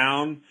him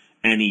down,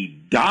 and he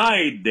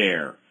died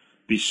there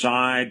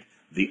beside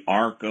the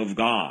ark of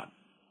God.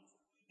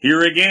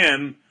 Here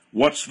again,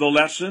 what's the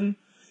lesson?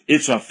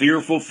 It's a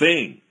fearful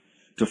thing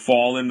to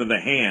fall into the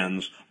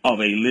hands of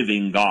a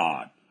living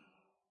God.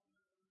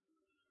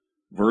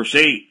 Verse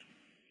 8,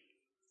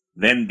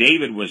 then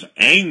David was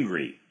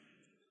angry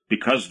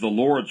because the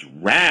Lord's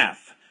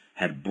wrath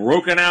had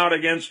broken out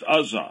against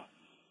Uzzah,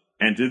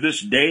 and to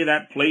this day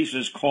that place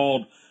is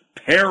called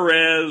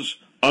Perez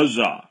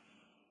Uzzah.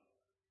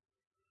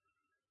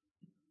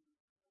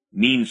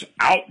 Means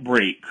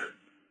outbreak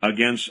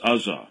against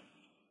Uzzah.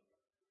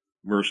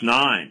 Verse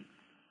 9,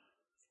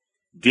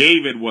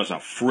 David was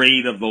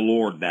afraid of the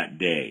Lord that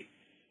day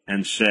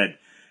and said,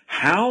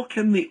 how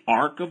can the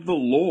ark of the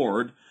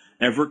Lord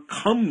ever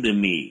come to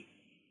me?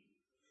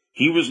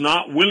 He was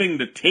not willing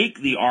to take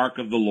the ark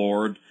of the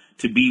Lord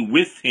to be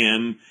with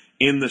him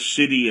in the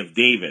city of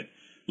David.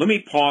 Let me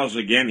pause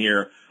again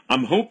here.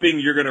 I'm hoping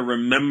you're going to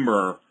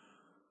remember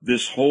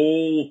this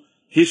whole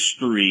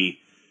history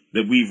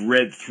that we've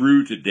read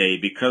through today,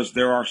 because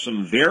there are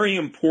some very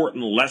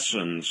important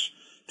lessons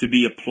to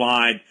be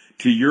applied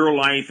to your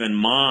life and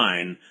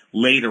mine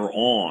later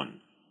on.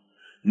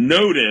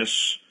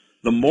 Notice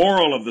the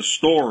moral of the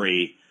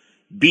story: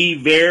 be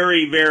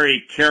very,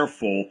 very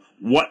careful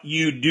what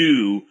you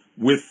do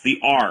with the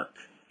ark.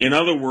 In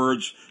other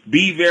words,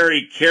 be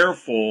very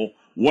careful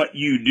what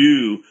you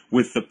do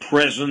with the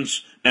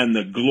presence and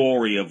the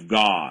glory of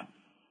God.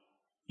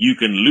 You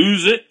can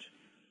lose it,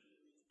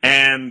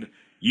 and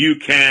you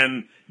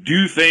can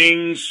do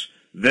things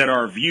that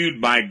are viewed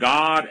by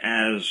God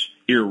as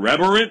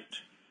irreverent,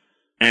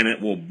 and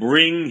it will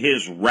bring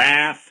his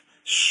wrath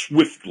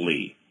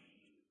swiftly.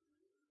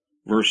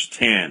 Verse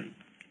 10.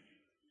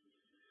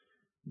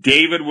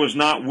 David was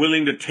not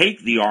willing to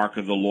take the ark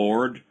of the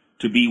Lord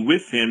to be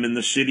with him in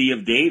the city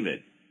of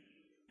David.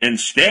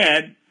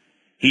 Instead,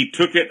 he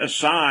took it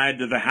aside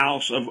to the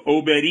house of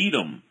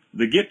Obed-Edom,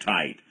 the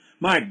Gittite.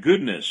 My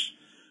goodness,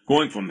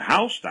 going from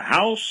house to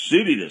house,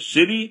 city to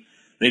city,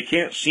 they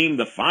can't seem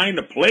to find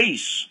a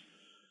place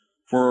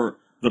for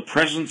the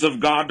presence of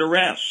God to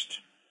rest.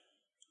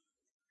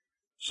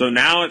 So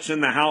now it's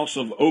in the house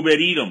of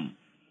Obed-Edom,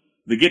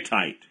 the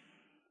Gittite.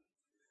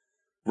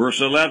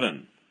 Verse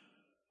 11.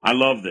 I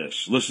love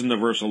this. Listen to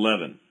verse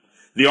 11.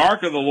 The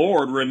ark of the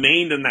Lord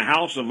remained in the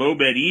house of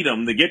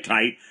Obed-Edom the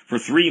Gittite for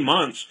 3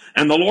 months,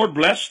 and the Lord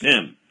blessed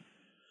him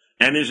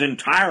and his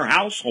entire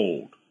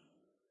household.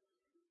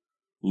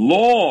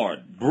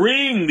 Lord,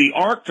 bring the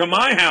ark to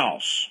my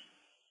house.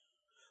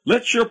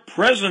 Let your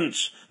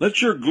presence,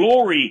 let your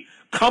glory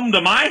come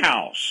to my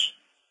house,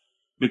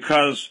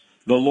 because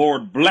the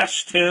Lord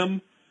blessed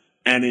him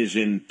and his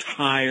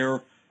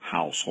entire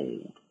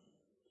household.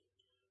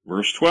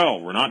 Verse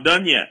 12, we're not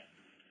done yet.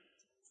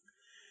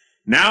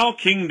 Now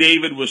King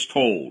David was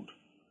told,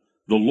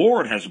 the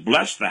Lord has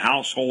blessed the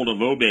household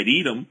of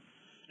Obed-Edom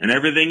and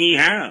everything he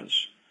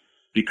has,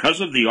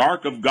 because of the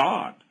ark of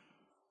God.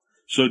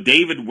 So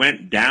David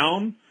went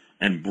down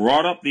and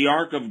brought up the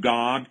ark of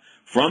God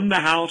from the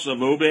house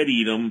of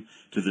Obed-Edom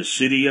to the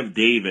city of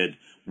David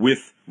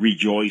with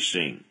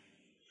rejoicing.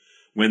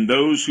 When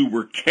those who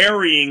were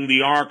carrying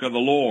the ark of the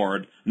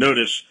Lord,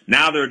 notice,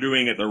 now they're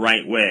doing it the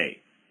right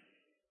way.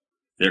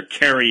 They're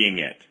carrying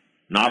it,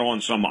 not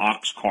on some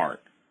ox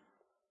cart.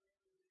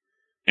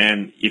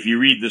 And if you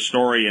read the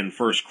story in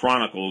 1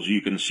 Chronicles,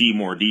 you can see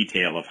more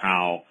detail of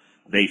how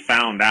they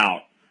found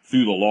out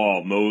through the law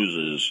of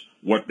Moses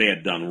what they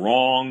had done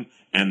wrong,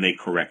 and they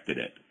corrected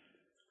it.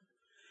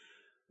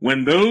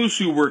 When those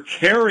who were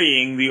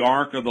carrying the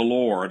ark of the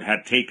Lord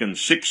had taken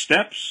 6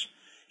 steps,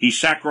 he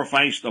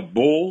sacrificed a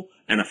bull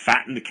and a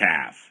fattened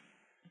calf.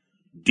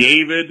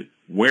 David,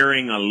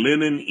 wearing a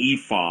linen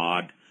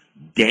ephod,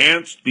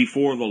 danced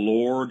before the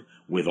Lord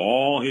with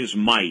all his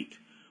might,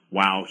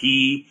 while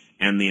he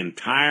and the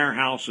entire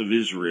house of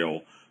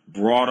Israel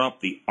brought up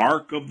the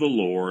ark of the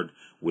Lord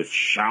with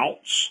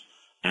shouts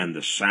and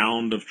the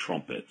sound of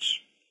trumpets.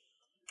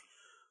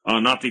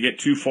 Not to get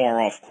too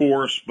far off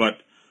course,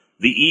 but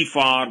the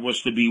ephod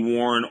was to be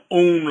worn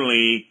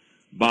only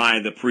by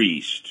the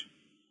priest.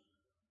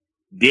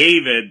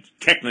 David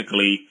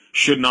technically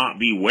should not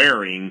be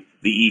wearing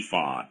the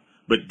ephod,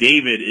 but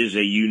David is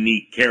a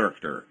unique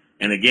character.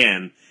 And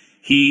again,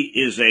 he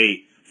is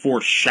a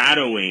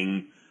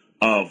foreshadowing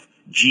of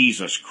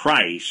Jesus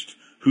Christ,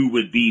 who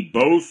would be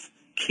both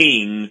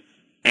king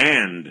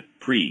and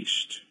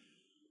priest.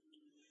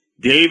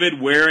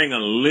 David, wearing a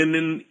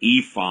linen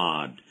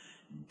ephod,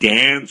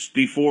 danced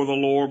before the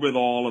Lord with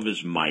all of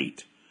his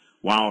might,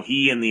 while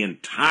he and the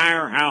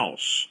entire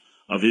house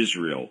of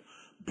Israel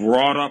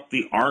brought up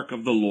the ark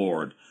of the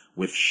Lord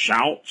with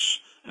shouts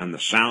and the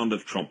sound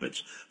of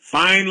trumpets.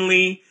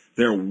 Finally,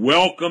 they're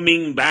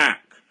welcoming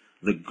back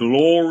the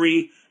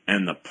glory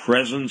and the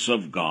presence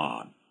of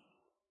God.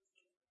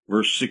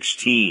 Verse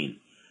 16,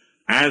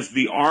 as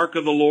the ark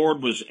of the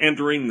Lord was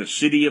entering the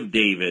city of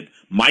David,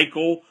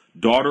 Michal,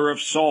 daughter of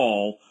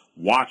Saul,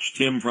 watched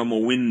him from a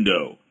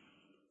window.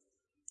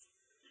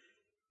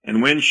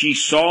 And when she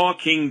saw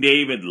King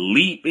David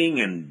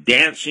leaping and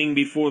dancing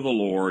before the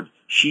Lord,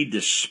 she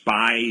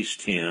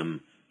despised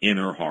him in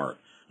her heart.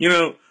 You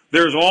know,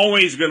 there's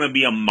always going to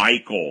be a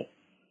Michal,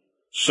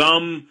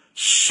 some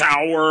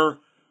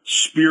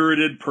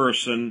sour-spirited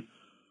person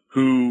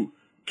who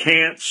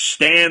can't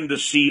stand to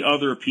see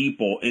other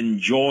people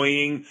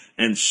enjoying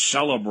and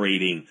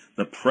celebrating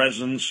the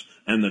presence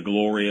and the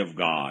glory of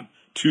God.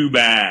 Too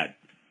bad.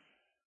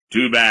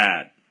 Too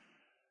bad.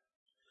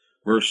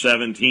 Verse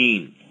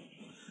 17,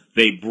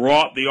 they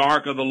brought the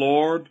ark of the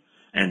Lord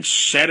and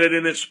set it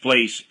in its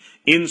place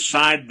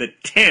inside the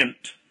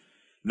tent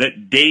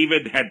that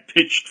David had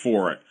pitched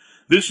for it.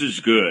 This is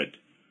good.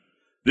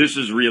 This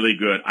is really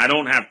good. I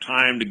don't have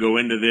time to go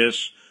into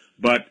this,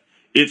 but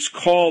it's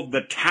called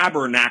the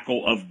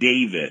Tabernacle of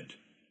David.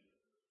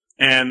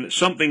 And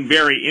something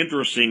very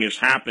interesting is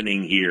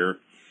happening here.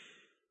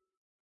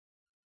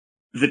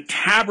 The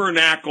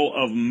Tabernacle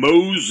of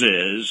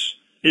Moses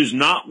is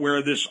not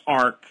where this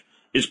ark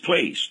is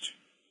placed.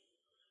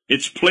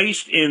 It's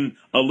placed in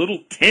a little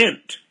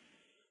tent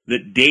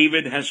that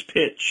David has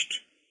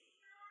pitched.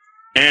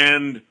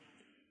 And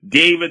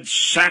David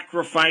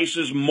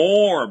sacrifices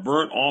more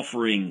burnt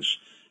offerings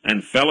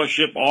and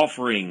fellowship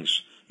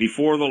offerings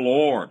before the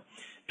Lord.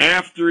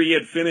 After he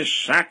had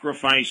finished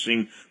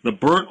sacrificing the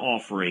burnt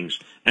offerings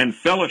and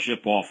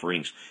fellowship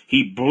offerings,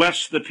 he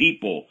blessed the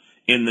people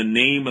in the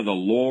name of the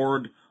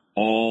Lord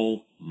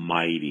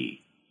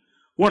Almighty.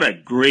 What a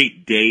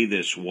great day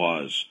this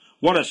was.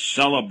 What a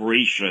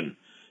celebration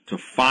to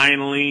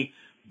finally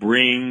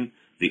bring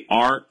the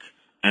ark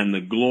and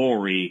the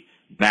glory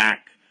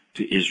back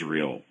to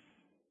Israel.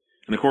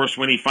 And of course,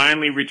 when he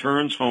finally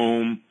returns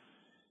home,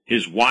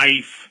 his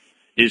wife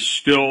is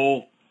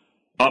still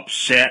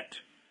upset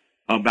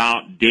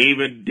about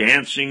David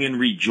dancing and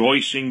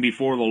rejoicing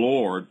before the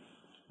Lord.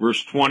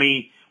 Verse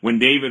 20, when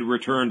David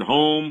returned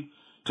home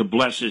to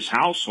bless his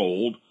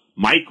household,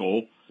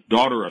 Michal,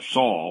 daughter of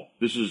Saul,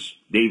 this is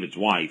David's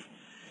wife,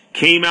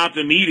 came out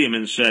to meet him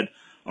and said,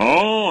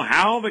 "Oh,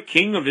 how the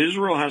king of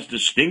Israel has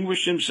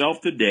distinguished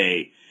himself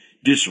today,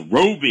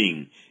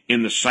 disrobing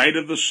in the sight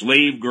of the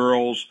slave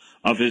girls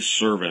of his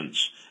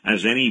servants,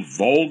 as any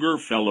vulgar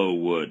fellow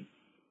would."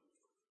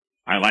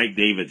 I like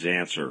David's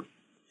answer.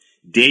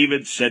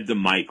 David said to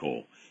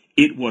Michal,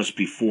 "It was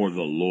before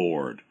the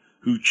Lord,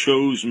 who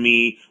chose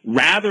me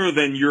rather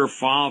than your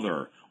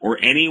father or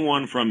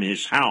anyone from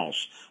his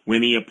house,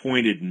 when he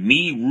appointed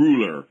me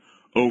ruler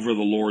over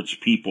the Lord's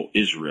people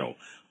Israel.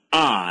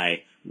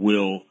 I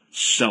will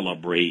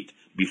celebrate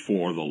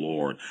before the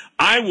Lord.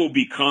 I will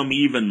become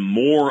even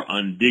more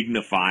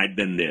undignified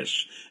than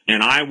this,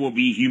 and I will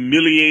be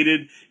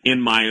humiliated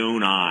in my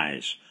own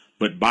eyes.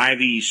 But by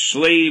these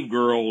slave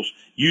girls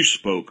you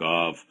spoke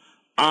of,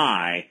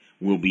 I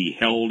will be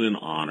held in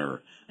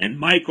honor." And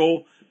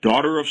Michal,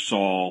 daughter of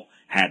Saul,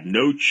 had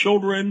no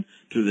children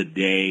to the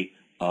day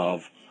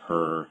of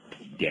her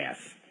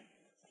death.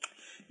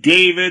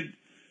 David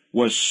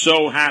was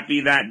so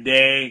happy that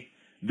day,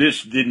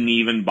 this didn't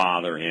even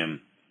bother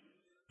him.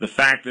 The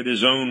fact that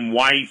his own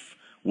wife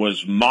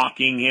was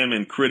mocking him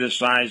and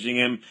criticizing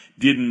him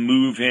didn't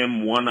move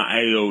him one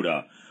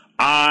iota.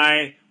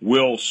 I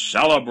will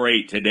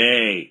celebrate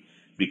today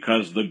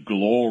because the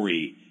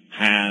glory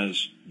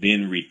has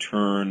been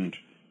returned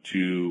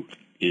to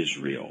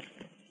Israel.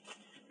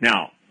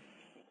 Now,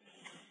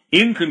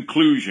 in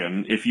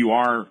conclusion, if you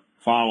are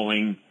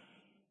following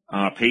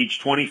page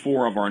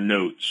 24 of our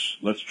notes,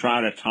 let's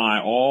try to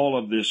tie all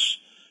of this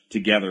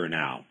together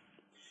now.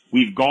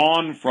 We've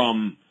gone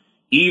from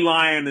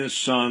Eli and his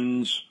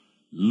sons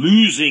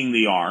losing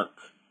the ark,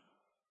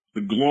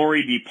 the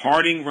glory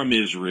departing from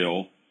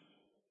Israel,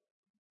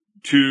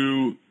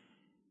 to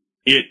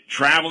it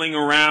traveling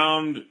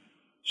around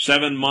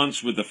 7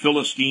 months with the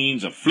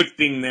Philistines,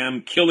 afflicting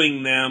them,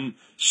 killing them,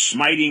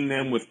 smiting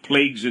them with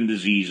plagues and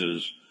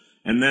diseases.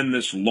 And then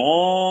this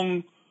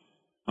long,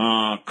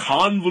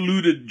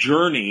 convoluted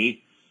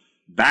journey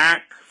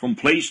back from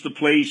place to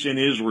place in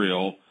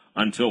Israel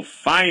until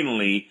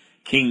finally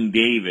King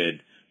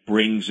David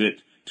brings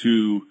it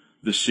to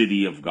the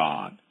city of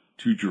God,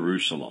 to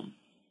Jerusalem.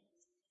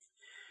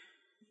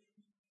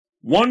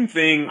 One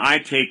thing I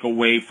take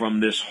away from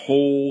this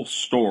whole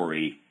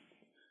story,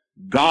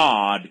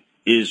 God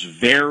is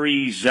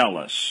very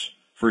zealous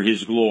for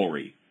his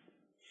glory.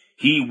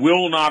 He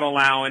will not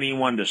allow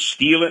anyone to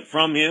steal it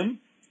from him,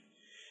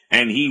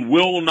 and he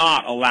will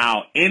not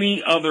allow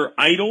any other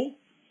idol,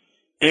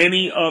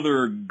 any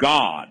other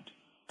god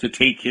to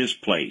take his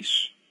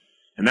place.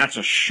 And that's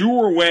a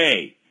sure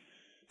way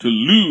to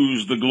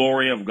lose the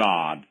glory of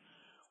God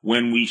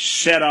when we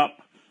set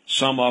up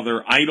some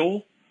other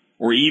idol,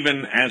 or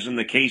even as in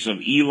the case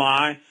of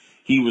Eli,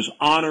 he was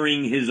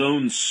honoring his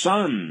own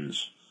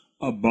sons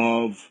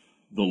above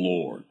the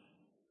Lord.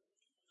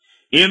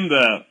 In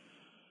the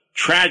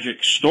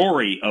tragic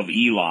story of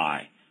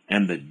Eli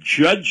and the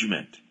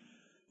judgment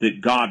that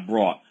God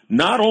brought,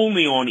 not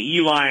only on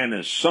Eli and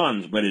his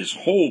sons, but his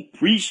whole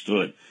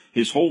priesthood,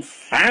 his whole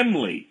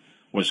family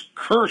was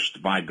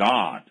cursed by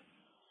God.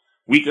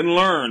 We can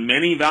learn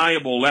many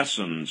valuable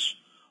lessons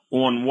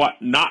on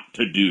what not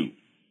to do.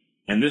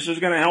 And this is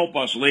going to help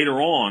us later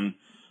on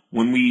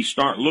when we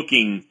start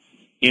looking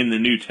in the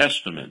New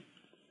Testament.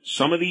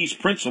 Some of these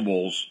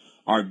principles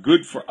are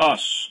good for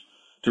us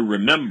to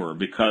remember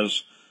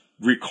because,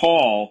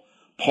 recall,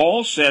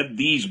 Paul said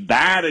these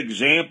bad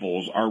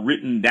examples are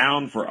written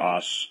down for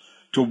us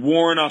to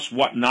warn us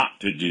what not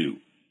to do.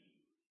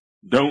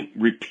 Don't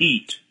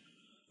repeat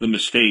the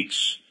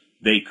mistakes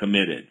they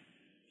committed.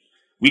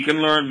 We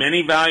can learn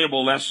many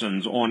valuable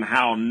lessons on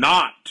how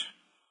not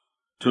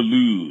to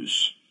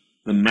lose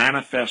the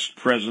manifest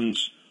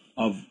presence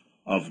of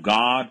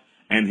God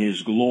and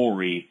his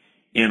glory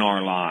in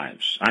our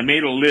lives. I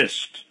made a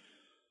list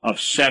of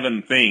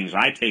 7 things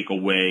I take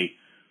away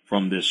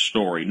from this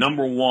story.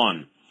 Number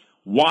 1,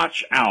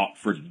 watch out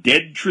for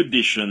dead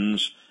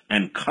traditions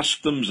and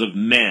customs of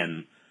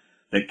men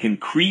that can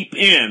creep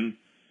in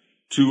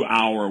to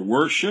our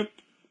worship,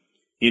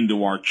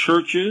 into our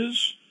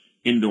churches,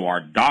 into our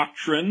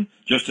doctrine,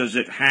 just as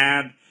it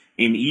had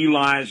in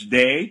Eli's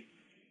day.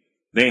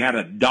 They had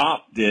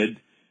adopted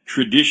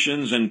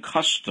traditions and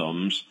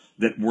customs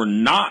that were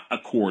not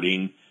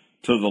according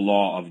to the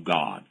law of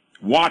God.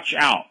 Watch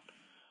out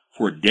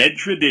for dead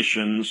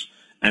traditions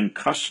and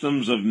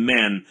customs of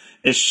men,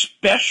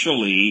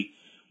 especially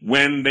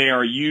when they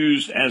are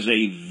used as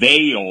a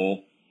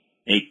veil,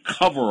 a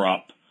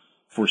cover-up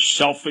for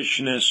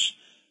selfishness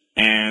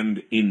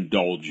and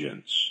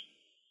indulgence.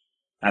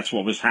 That's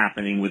what was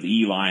happening with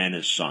Eli and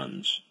his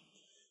sons.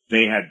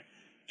 They had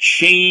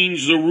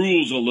changed the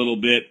rules a little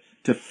bit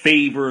to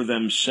favor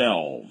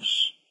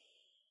themselves.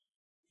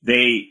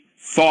 They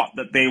thought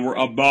that they were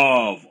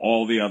above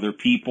all the other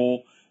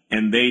people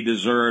and they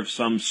deserved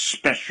some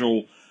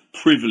special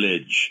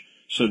privilege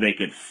so they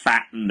could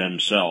fatten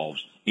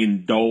themselves,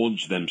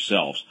 indulge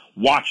themselves.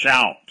 Watch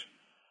out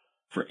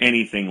for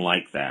anything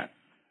like that.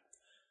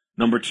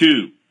 Number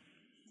 2,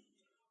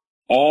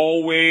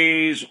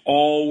 always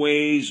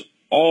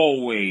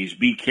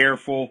be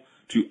careful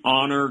to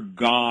honor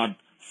God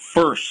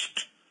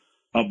first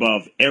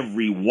above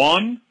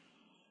everyone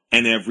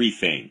and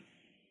everything.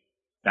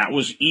 That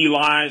was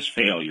Eli's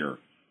failure.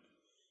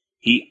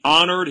 He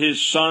honored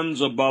his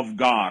sons above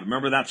God.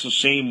 Remember, that's the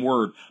same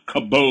word,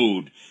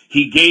 kabod.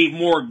 He gave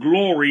more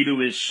glory to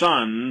his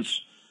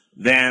sons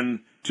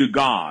than to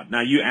God.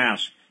 Now you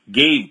ask,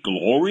 gave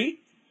glory?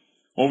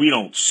 Well, we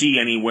don't see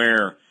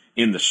anywhere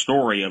in the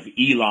story of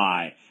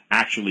Eli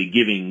actually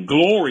giving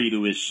glory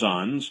to his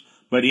sons,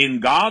 but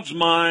in God's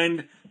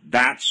mind,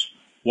 that's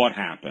what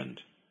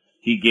happened.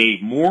 He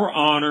gave more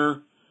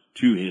honor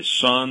to his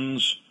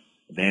sons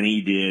than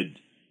he did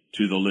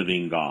to the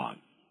living God.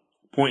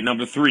 Point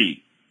number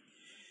 3.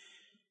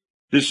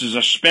 This is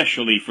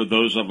especially for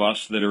those of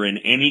us that are in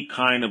any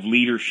kind of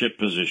leadership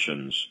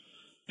positions.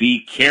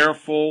 Be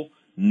careful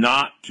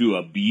not to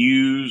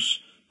abuse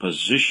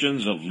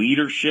positions of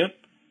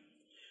leadership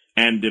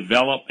and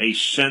develop a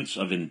sense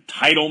of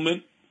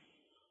entitlement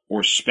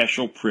or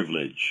special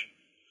privilege.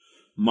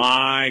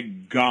 My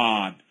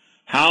God,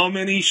 how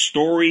many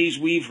stories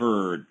we've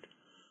heard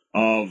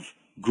of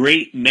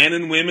great men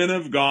and women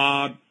of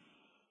God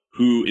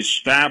who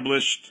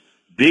established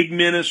big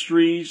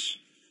ministries.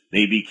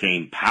 They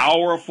became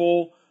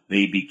powerful,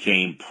 they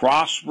became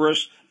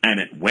prosperous, and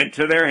it went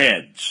to their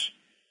heads.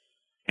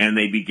 And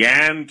they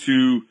began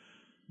to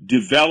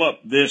develop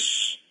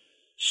this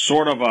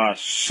sort of a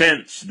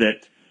sense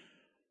that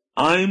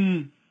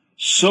I'm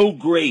so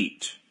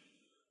great.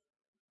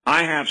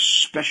 I have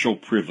special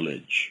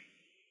privilege.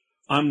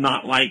 I'm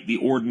not like the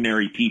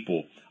ordinary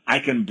people. I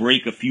can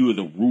break a few of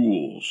the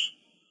rules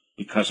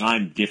because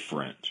I'm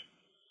different.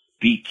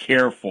 Be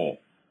careful.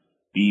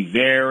 Be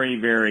very,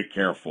 very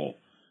careful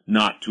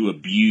not to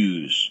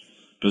abuse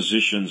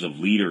positions of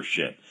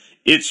leadership.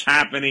 It's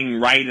happening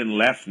right and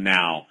left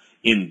now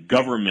in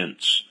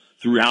governments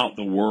throughout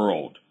the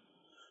world.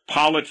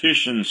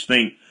 Politicians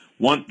think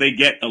once they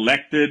get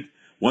elected,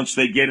 once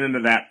they get into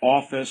that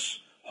office,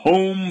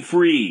 home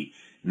free.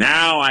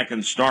 Now I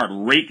can start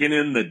raking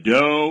in the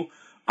dough.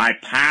 I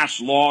pass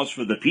laws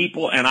for the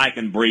people and I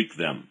can break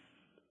them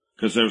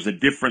because there's a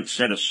different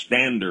set of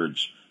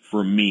standards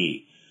for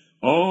me.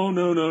 Oh,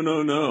 no, no,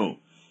 no, no.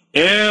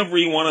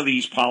 Every one of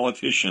these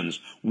politicians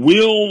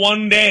will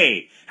one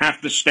day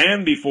have to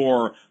stand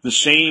before the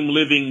same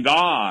living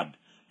God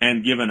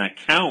and give an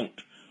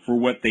account for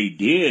what they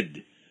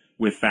did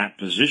with that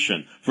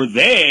position. For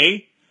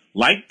they,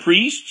 like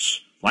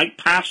priests, like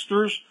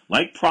pastors,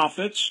 like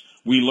prophets,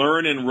 we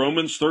learn in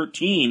Romans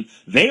 13,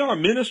 they are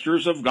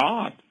ministers of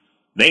God.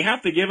 They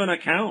have to give an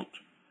account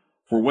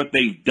for what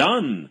they've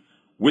done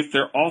with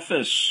their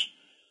office,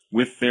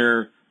 with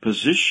their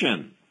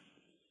position.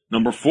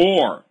 Number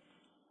 4,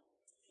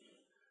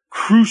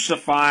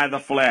 crucify the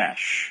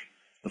flesh.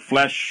 The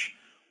flesh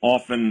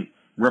often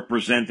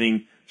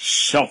representing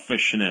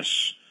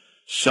selfishness,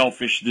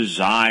 selfish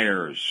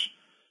desires,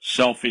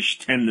 selfish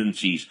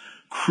tendencies.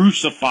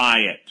 Crucify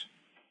it.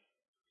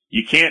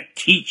 You can't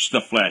teach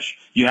the flesh.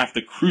 You have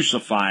to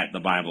crucify it, the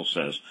Bible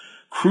says.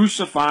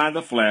 Crucify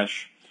the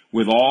flesh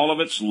with all of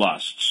its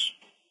lusts.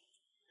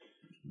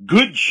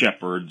 Good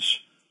shepherds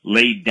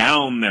lay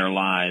down their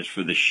lives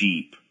for the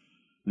sheep,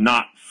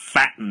 not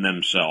fatten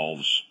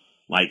themselves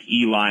like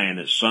Eli and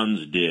his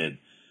sons did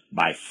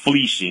by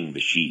fleecing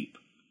the sheep.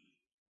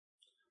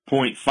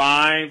 Point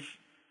 5,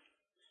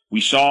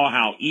 we saw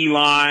how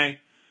Eli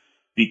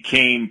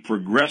became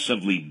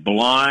progressively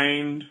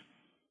blind,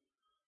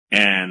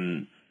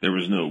 and there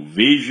was no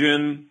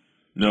vision,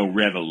 no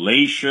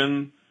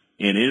revelation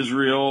in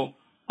Israel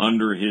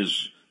under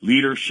his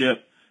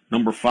leadership.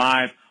 Number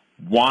 5,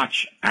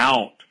 watch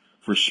out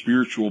for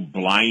spiritual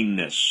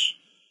blindness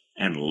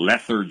and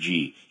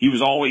lethargy. He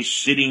was always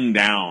sitting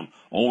down,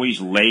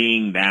 always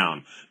laying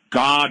down.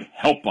 God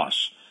help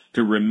us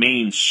to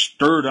remain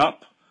stirred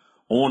up,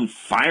 on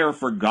fire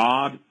for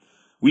God.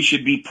 We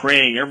should be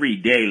praying every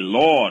day,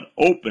 Lord,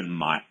 open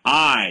my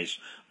eyes,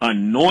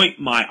 anoint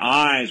my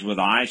eyes with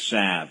eye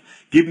salve.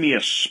 Give me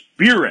a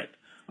spirit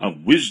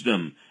of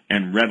wisdom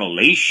and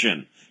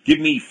revelation. Give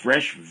me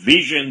fresh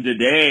vision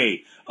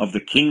today of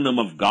the kingdom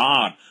of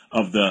God,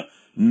 of the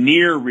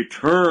near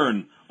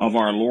return of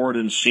our Lord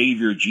and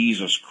Savior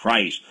Jesus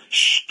Christ.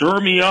 Stir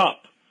me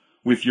up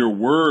with your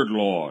word,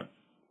 Lord.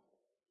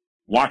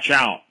 Watch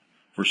out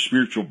for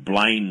spiritual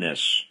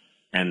blindness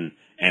and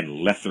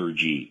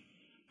lethargy.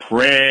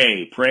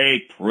 Pray,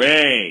 pray,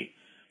 pray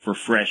for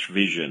fresh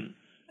vision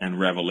and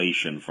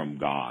revelation from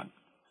God.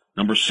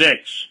 Number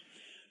 6,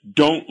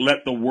 don't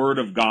let the word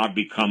of God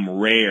become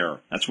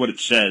rare. That's what it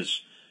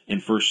says in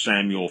 1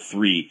 Samuel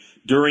 3.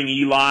 During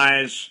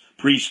Eli's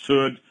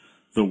priesthood,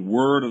 the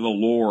word of the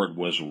Lord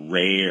was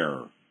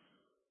rare.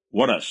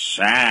 What a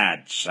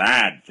sad,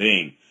 sad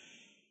thing.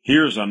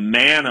 Here's a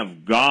man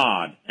of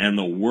God, and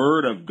the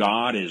word of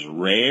God is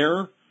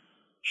rare?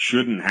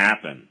 Shouldn't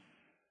happen.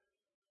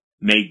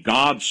 May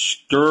God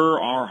stir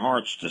our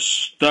hearts to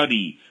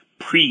study,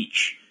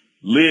 preach,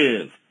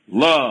 live,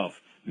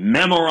 love,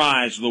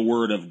 memorize the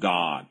word of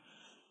God.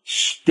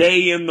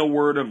 Stay in the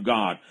word of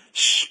God.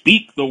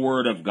 Speak the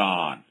word of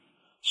God.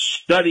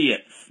 Study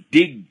it.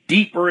 Dig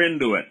deeper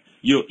into it.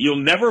 You'll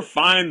never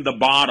find the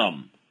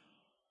bottom.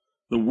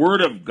 The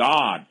word of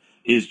God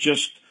is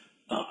just,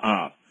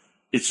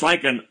 it's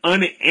like an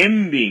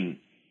unending,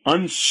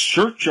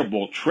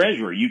 unsearchable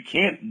treasure. You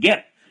can't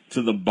get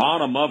to the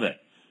bottom of it.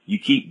 You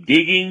keep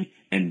digging,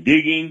 and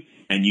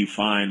you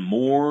find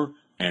more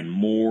and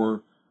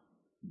more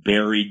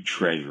buried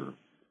treasure.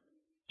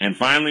 And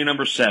finally,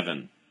 number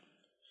 7,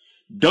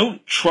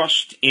 don't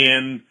trust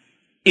in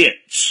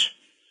it.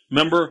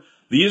 Remember,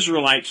 the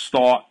Israelites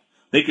thought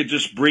they could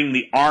just bring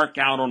the ark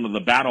out onto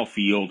the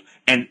battlefield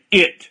and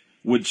it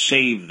would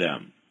save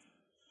them.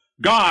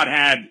 God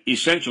had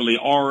essentially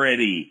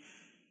already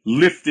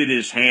lifted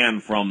his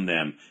hand from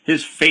them.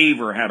 His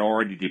favor had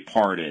already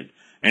departed.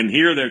 And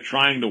here they're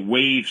trying to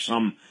wave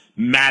some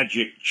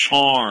magic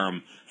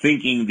charm,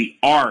 thinking the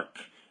ark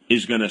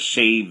is going to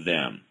save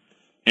them.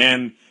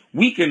 And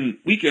we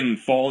can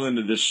fall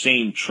into this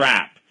same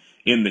trap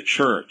in the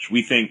church.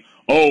 We think,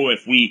 oh,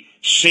 if we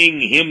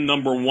sing hymn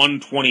number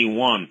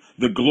 121,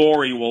 the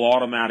glory will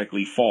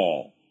automatically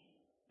fall.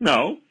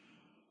 No.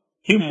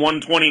 Hymn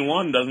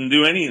 121 doesn't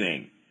do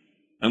anything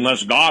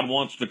unless God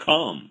wants to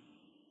come.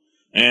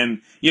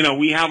 And,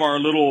 we have our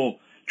little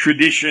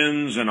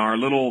traditions and our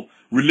little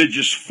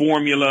religious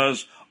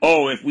formulas.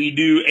 Oh, if we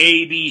do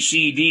A, B,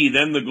 C, D,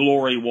 then the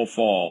glory will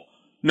fall.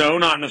 No,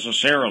 not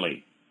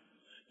necessarily.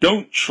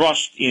 Don't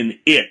trust in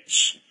it.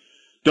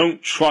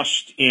 Don't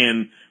trust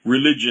in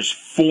religious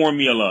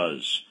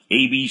formulas,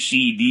 A, B,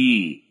 C,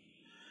 D.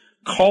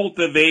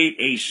 Cultivate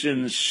a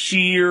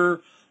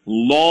sincere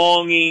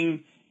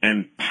longing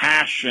and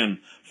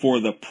passion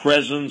for the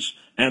presence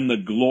and the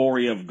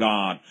glory of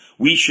God.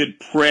 We should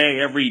pray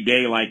every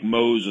day like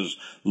Moses,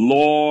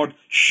 Lord,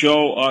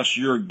 show us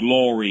your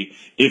glory.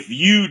 If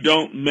you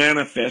don't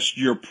manifest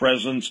your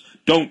presence,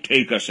 don't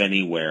take us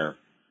anywhere.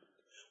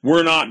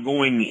 We're not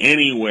going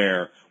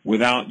anywhere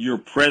without your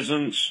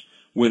presence,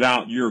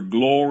 without your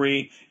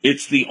glory.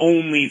 It's the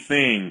only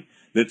thing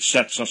that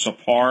sets us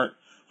apart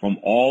from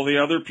all the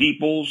other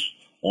peoples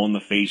on the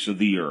face of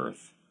the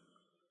earth.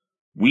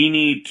 We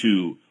need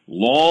to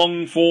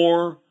long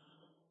for,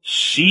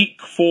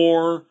 seek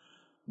for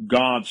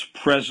God's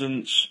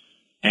presence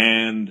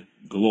and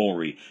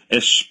glory,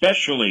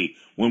 especially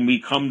when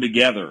we come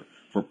together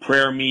for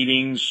prayer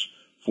meetings,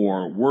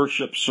 for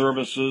worship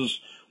services.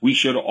 We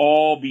should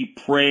all be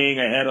praying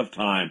ahead of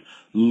time.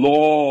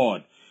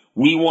 Lord,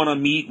 we want to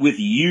meet with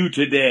you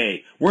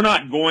today. We're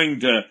not going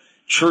to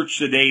church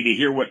today to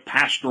hear what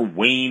Pastor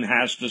Wayne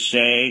has to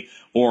say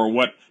or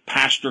what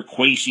Pastor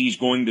Quasey is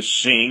going to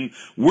sing.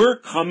 We're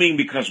coming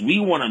because we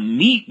want to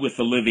meet with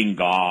the living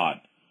God.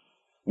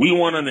 We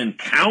want an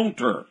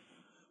encounter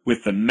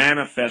with the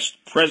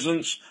manifest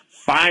presence,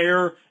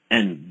 fire,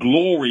 and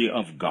glory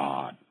of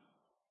God.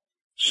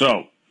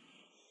 So,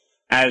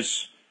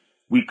 as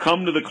we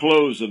come to the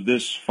close of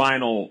this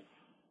final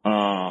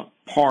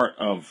part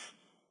of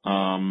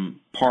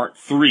part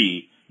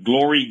 3,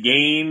 glory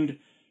gained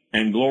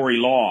and glory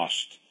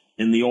lost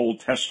in the Old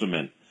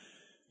Testament,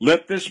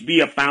 let this be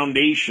a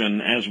foundation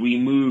as we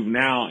move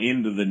now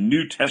into the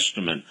New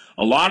Testament.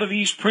 A lot of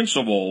these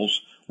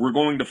principles we're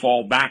going to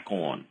fall back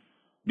on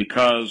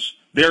because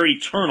they're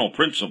eternal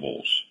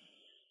principles.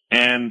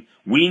 And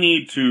we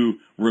need to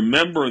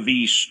remember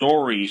these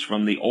stories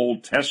from the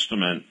Old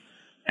Testament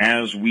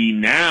as we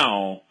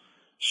now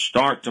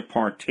start to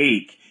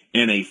partake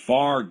in a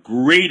far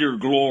greater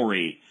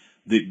glory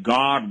that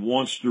God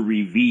wants to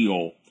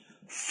reveal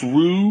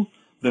through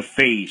the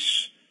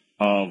face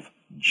of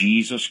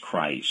Jesus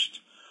Christ.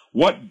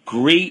 What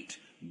great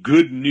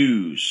good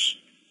news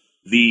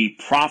the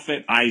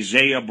prophet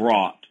Isaiah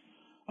brought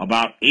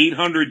about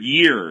 800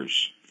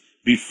 years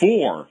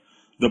before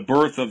the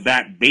birth of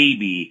that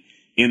baby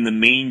in the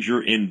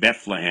manger in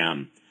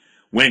Bethlehem,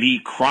 when he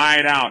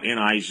cried out in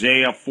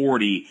Isaiah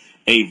 40,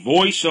 a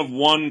voice of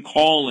one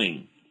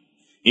calling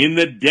in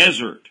the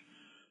desert,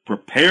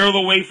 prepare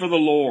the way for the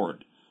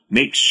Lord,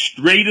 make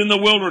straight in the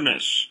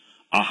wilderness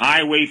a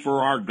highway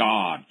for our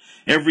God.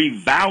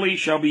 Every valley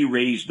shall be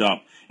raised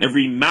up,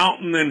 every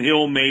mountain and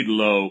hill made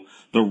low.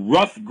 The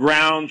rough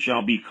ground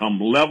shall become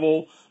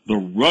level, the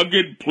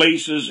rugged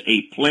places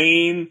a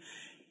plain,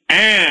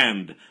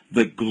 and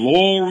the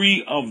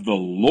glory of the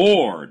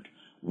Lord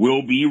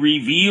will be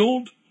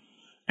revealed,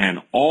 and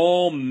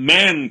all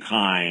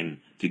mankind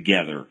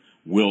together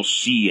will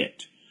see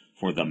it.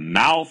 For the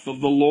mouth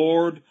of the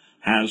Lord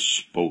has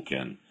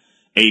spoken.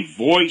 A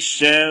voice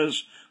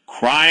says,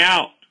 cry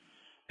out.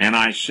 And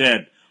I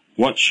said,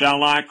 what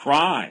shall I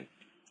cry?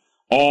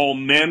 All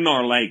men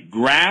are like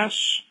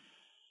grass,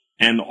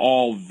 and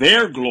all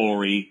their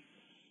glory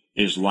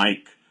is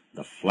like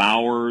the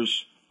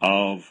flowers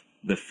of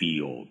the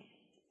field.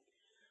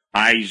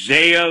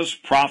 Isaiah's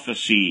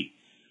prophecy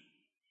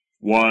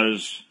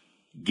was,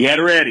 get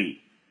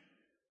ready,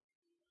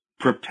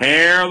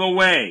 prepare the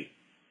way.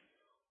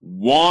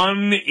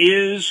 One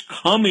is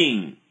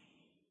coming,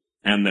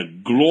 and the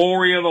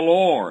glory of the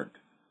Lord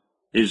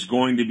is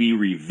going to be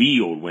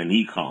revealed when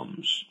he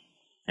comes.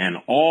 And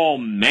all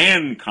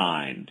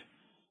mankind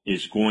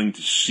is going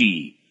to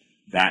see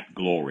that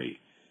glory.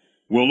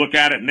 We'll look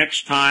at it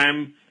next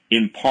time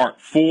in part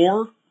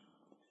 4.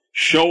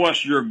 Show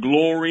us your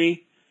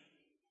glory,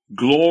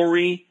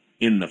 glory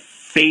in the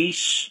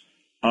face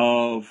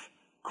of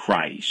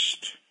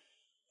Christ.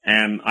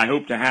 And I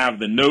hope to have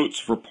the notes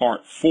for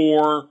part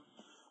 4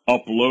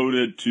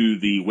 uploaded to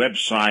the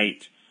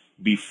website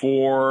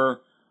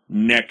before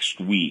next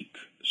week.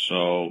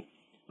 So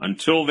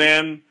until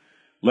then,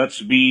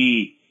 let's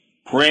be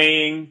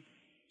praying,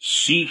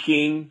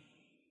 seeking,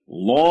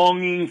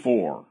 longing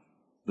for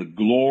the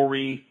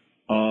glory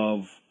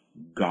of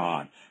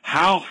God.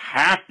 How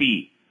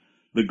happy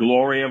the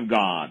glory of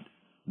God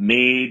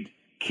made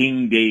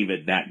King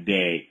David that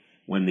day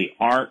when the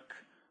ark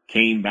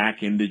came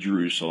back into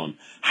Jerusalem.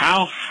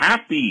 How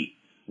happy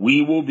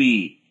we will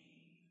be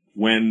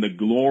when the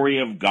glory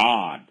of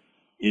God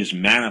is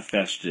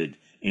manifested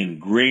in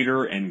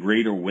greater and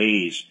greater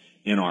ways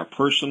in our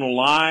personal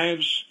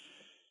lives,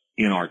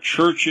 in our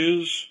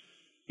churches,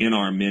 in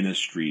our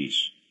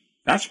ministries.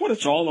 That's what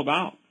it's all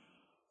about.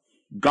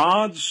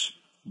 God's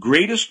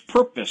greatest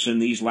purpose in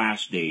these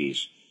last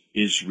days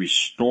is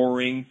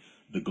restoring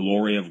the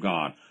glory of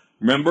God.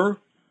 Remember,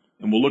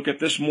 and we'll look at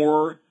this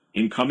more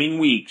in coming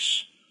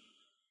weeks,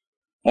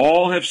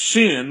 all have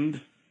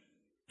sinned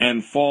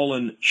and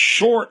fallen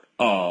short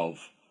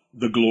of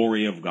the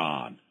glory of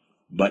God.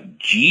 But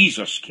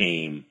Jesus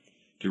came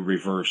to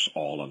reverse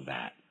all of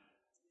that.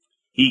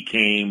 He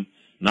came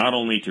not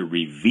only to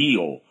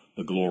reveal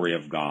the glory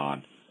of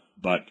God,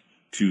 but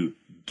to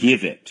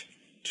give it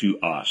to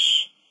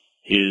us,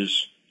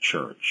 his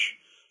church.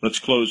 Let's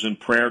close in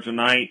prayer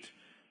tonight,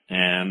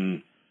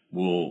 and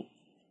we'll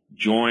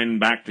join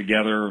back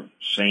together,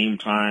 same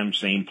time,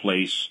 same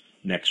place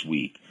next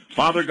week.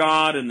 Father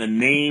God, in the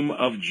name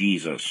of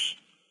Jesus,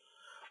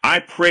 I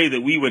pray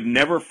that we would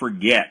never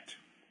forget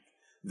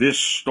this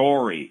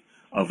story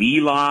of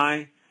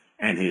Eli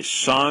and his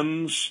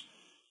sons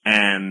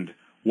and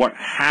what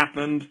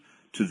happened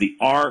to the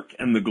ark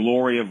and the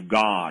glory of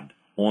God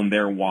on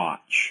their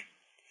watch.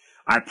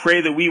 I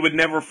pray that we would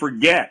never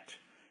forget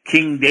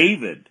King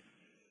David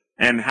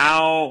and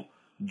how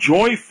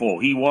joyful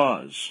he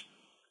was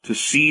to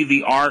see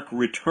the ark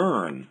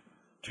return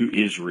to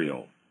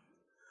Israel.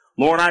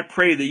 Lord, I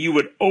pray that you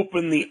would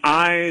open the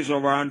eyes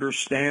of our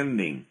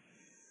understanding.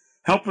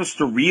 Help us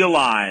to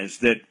realize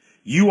that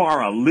you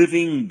are a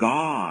living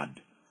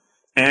God,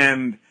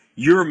 and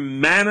your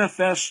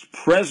manifest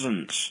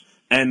presence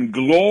and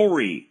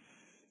glory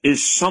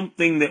is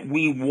something that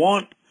we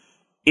want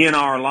in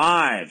our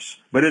lives,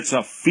 but it's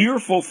a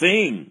fearful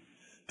thing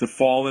to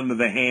fall into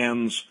the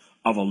hands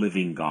of a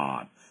living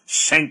God.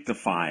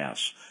 Sanctify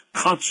us,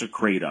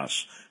 consecrate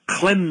us,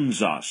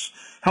 cleanse us.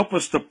 Help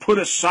us to put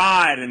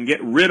aside and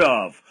get rid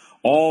of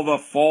all the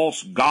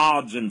false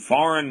gods and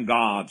foreign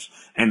gods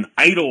and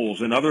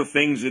idols and other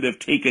things that have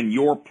taken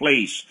your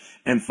place.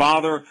 And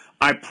Father,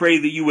 I pray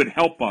that you would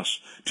help us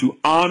to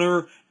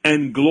honor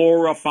and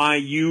glorify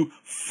you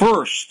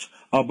first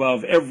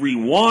above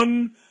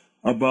everyone,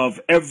 above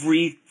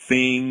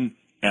everything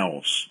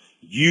else.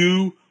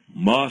 You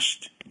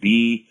must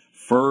be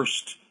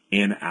first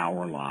in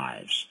our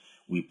lives.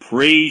 We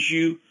praise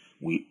you,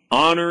 we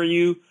honor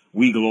you,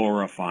 we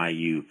glorify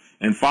you.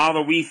 And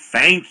Father, we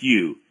thank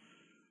you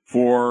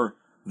for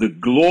the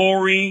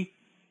glory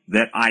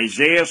that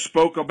Isaiah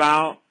spoke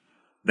about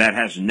that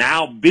has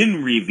now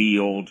been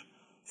revealed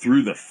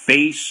through the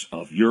face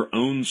of your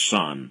own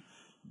Son,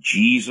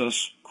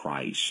 Jesus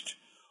Christ.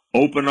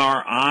 Open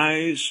our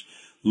eyes,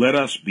 let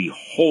us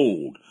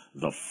behold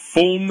the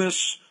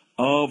fullness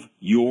of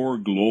your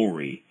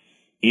glory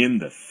in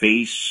the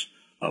face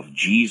of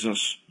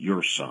Jesus,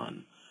 your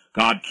Son.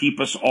 God, keep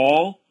us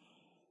all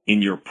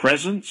in your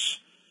presence.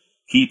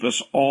 Keep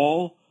us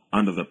all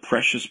under the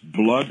precious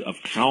blood of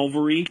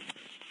Calvary,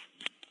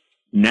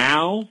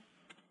 now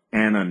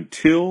and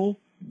until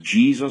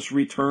Jesus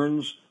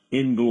returns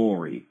in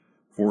glory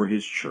for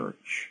his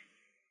church.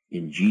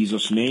 In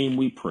Jesus' name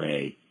we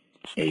pray.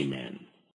 Amen.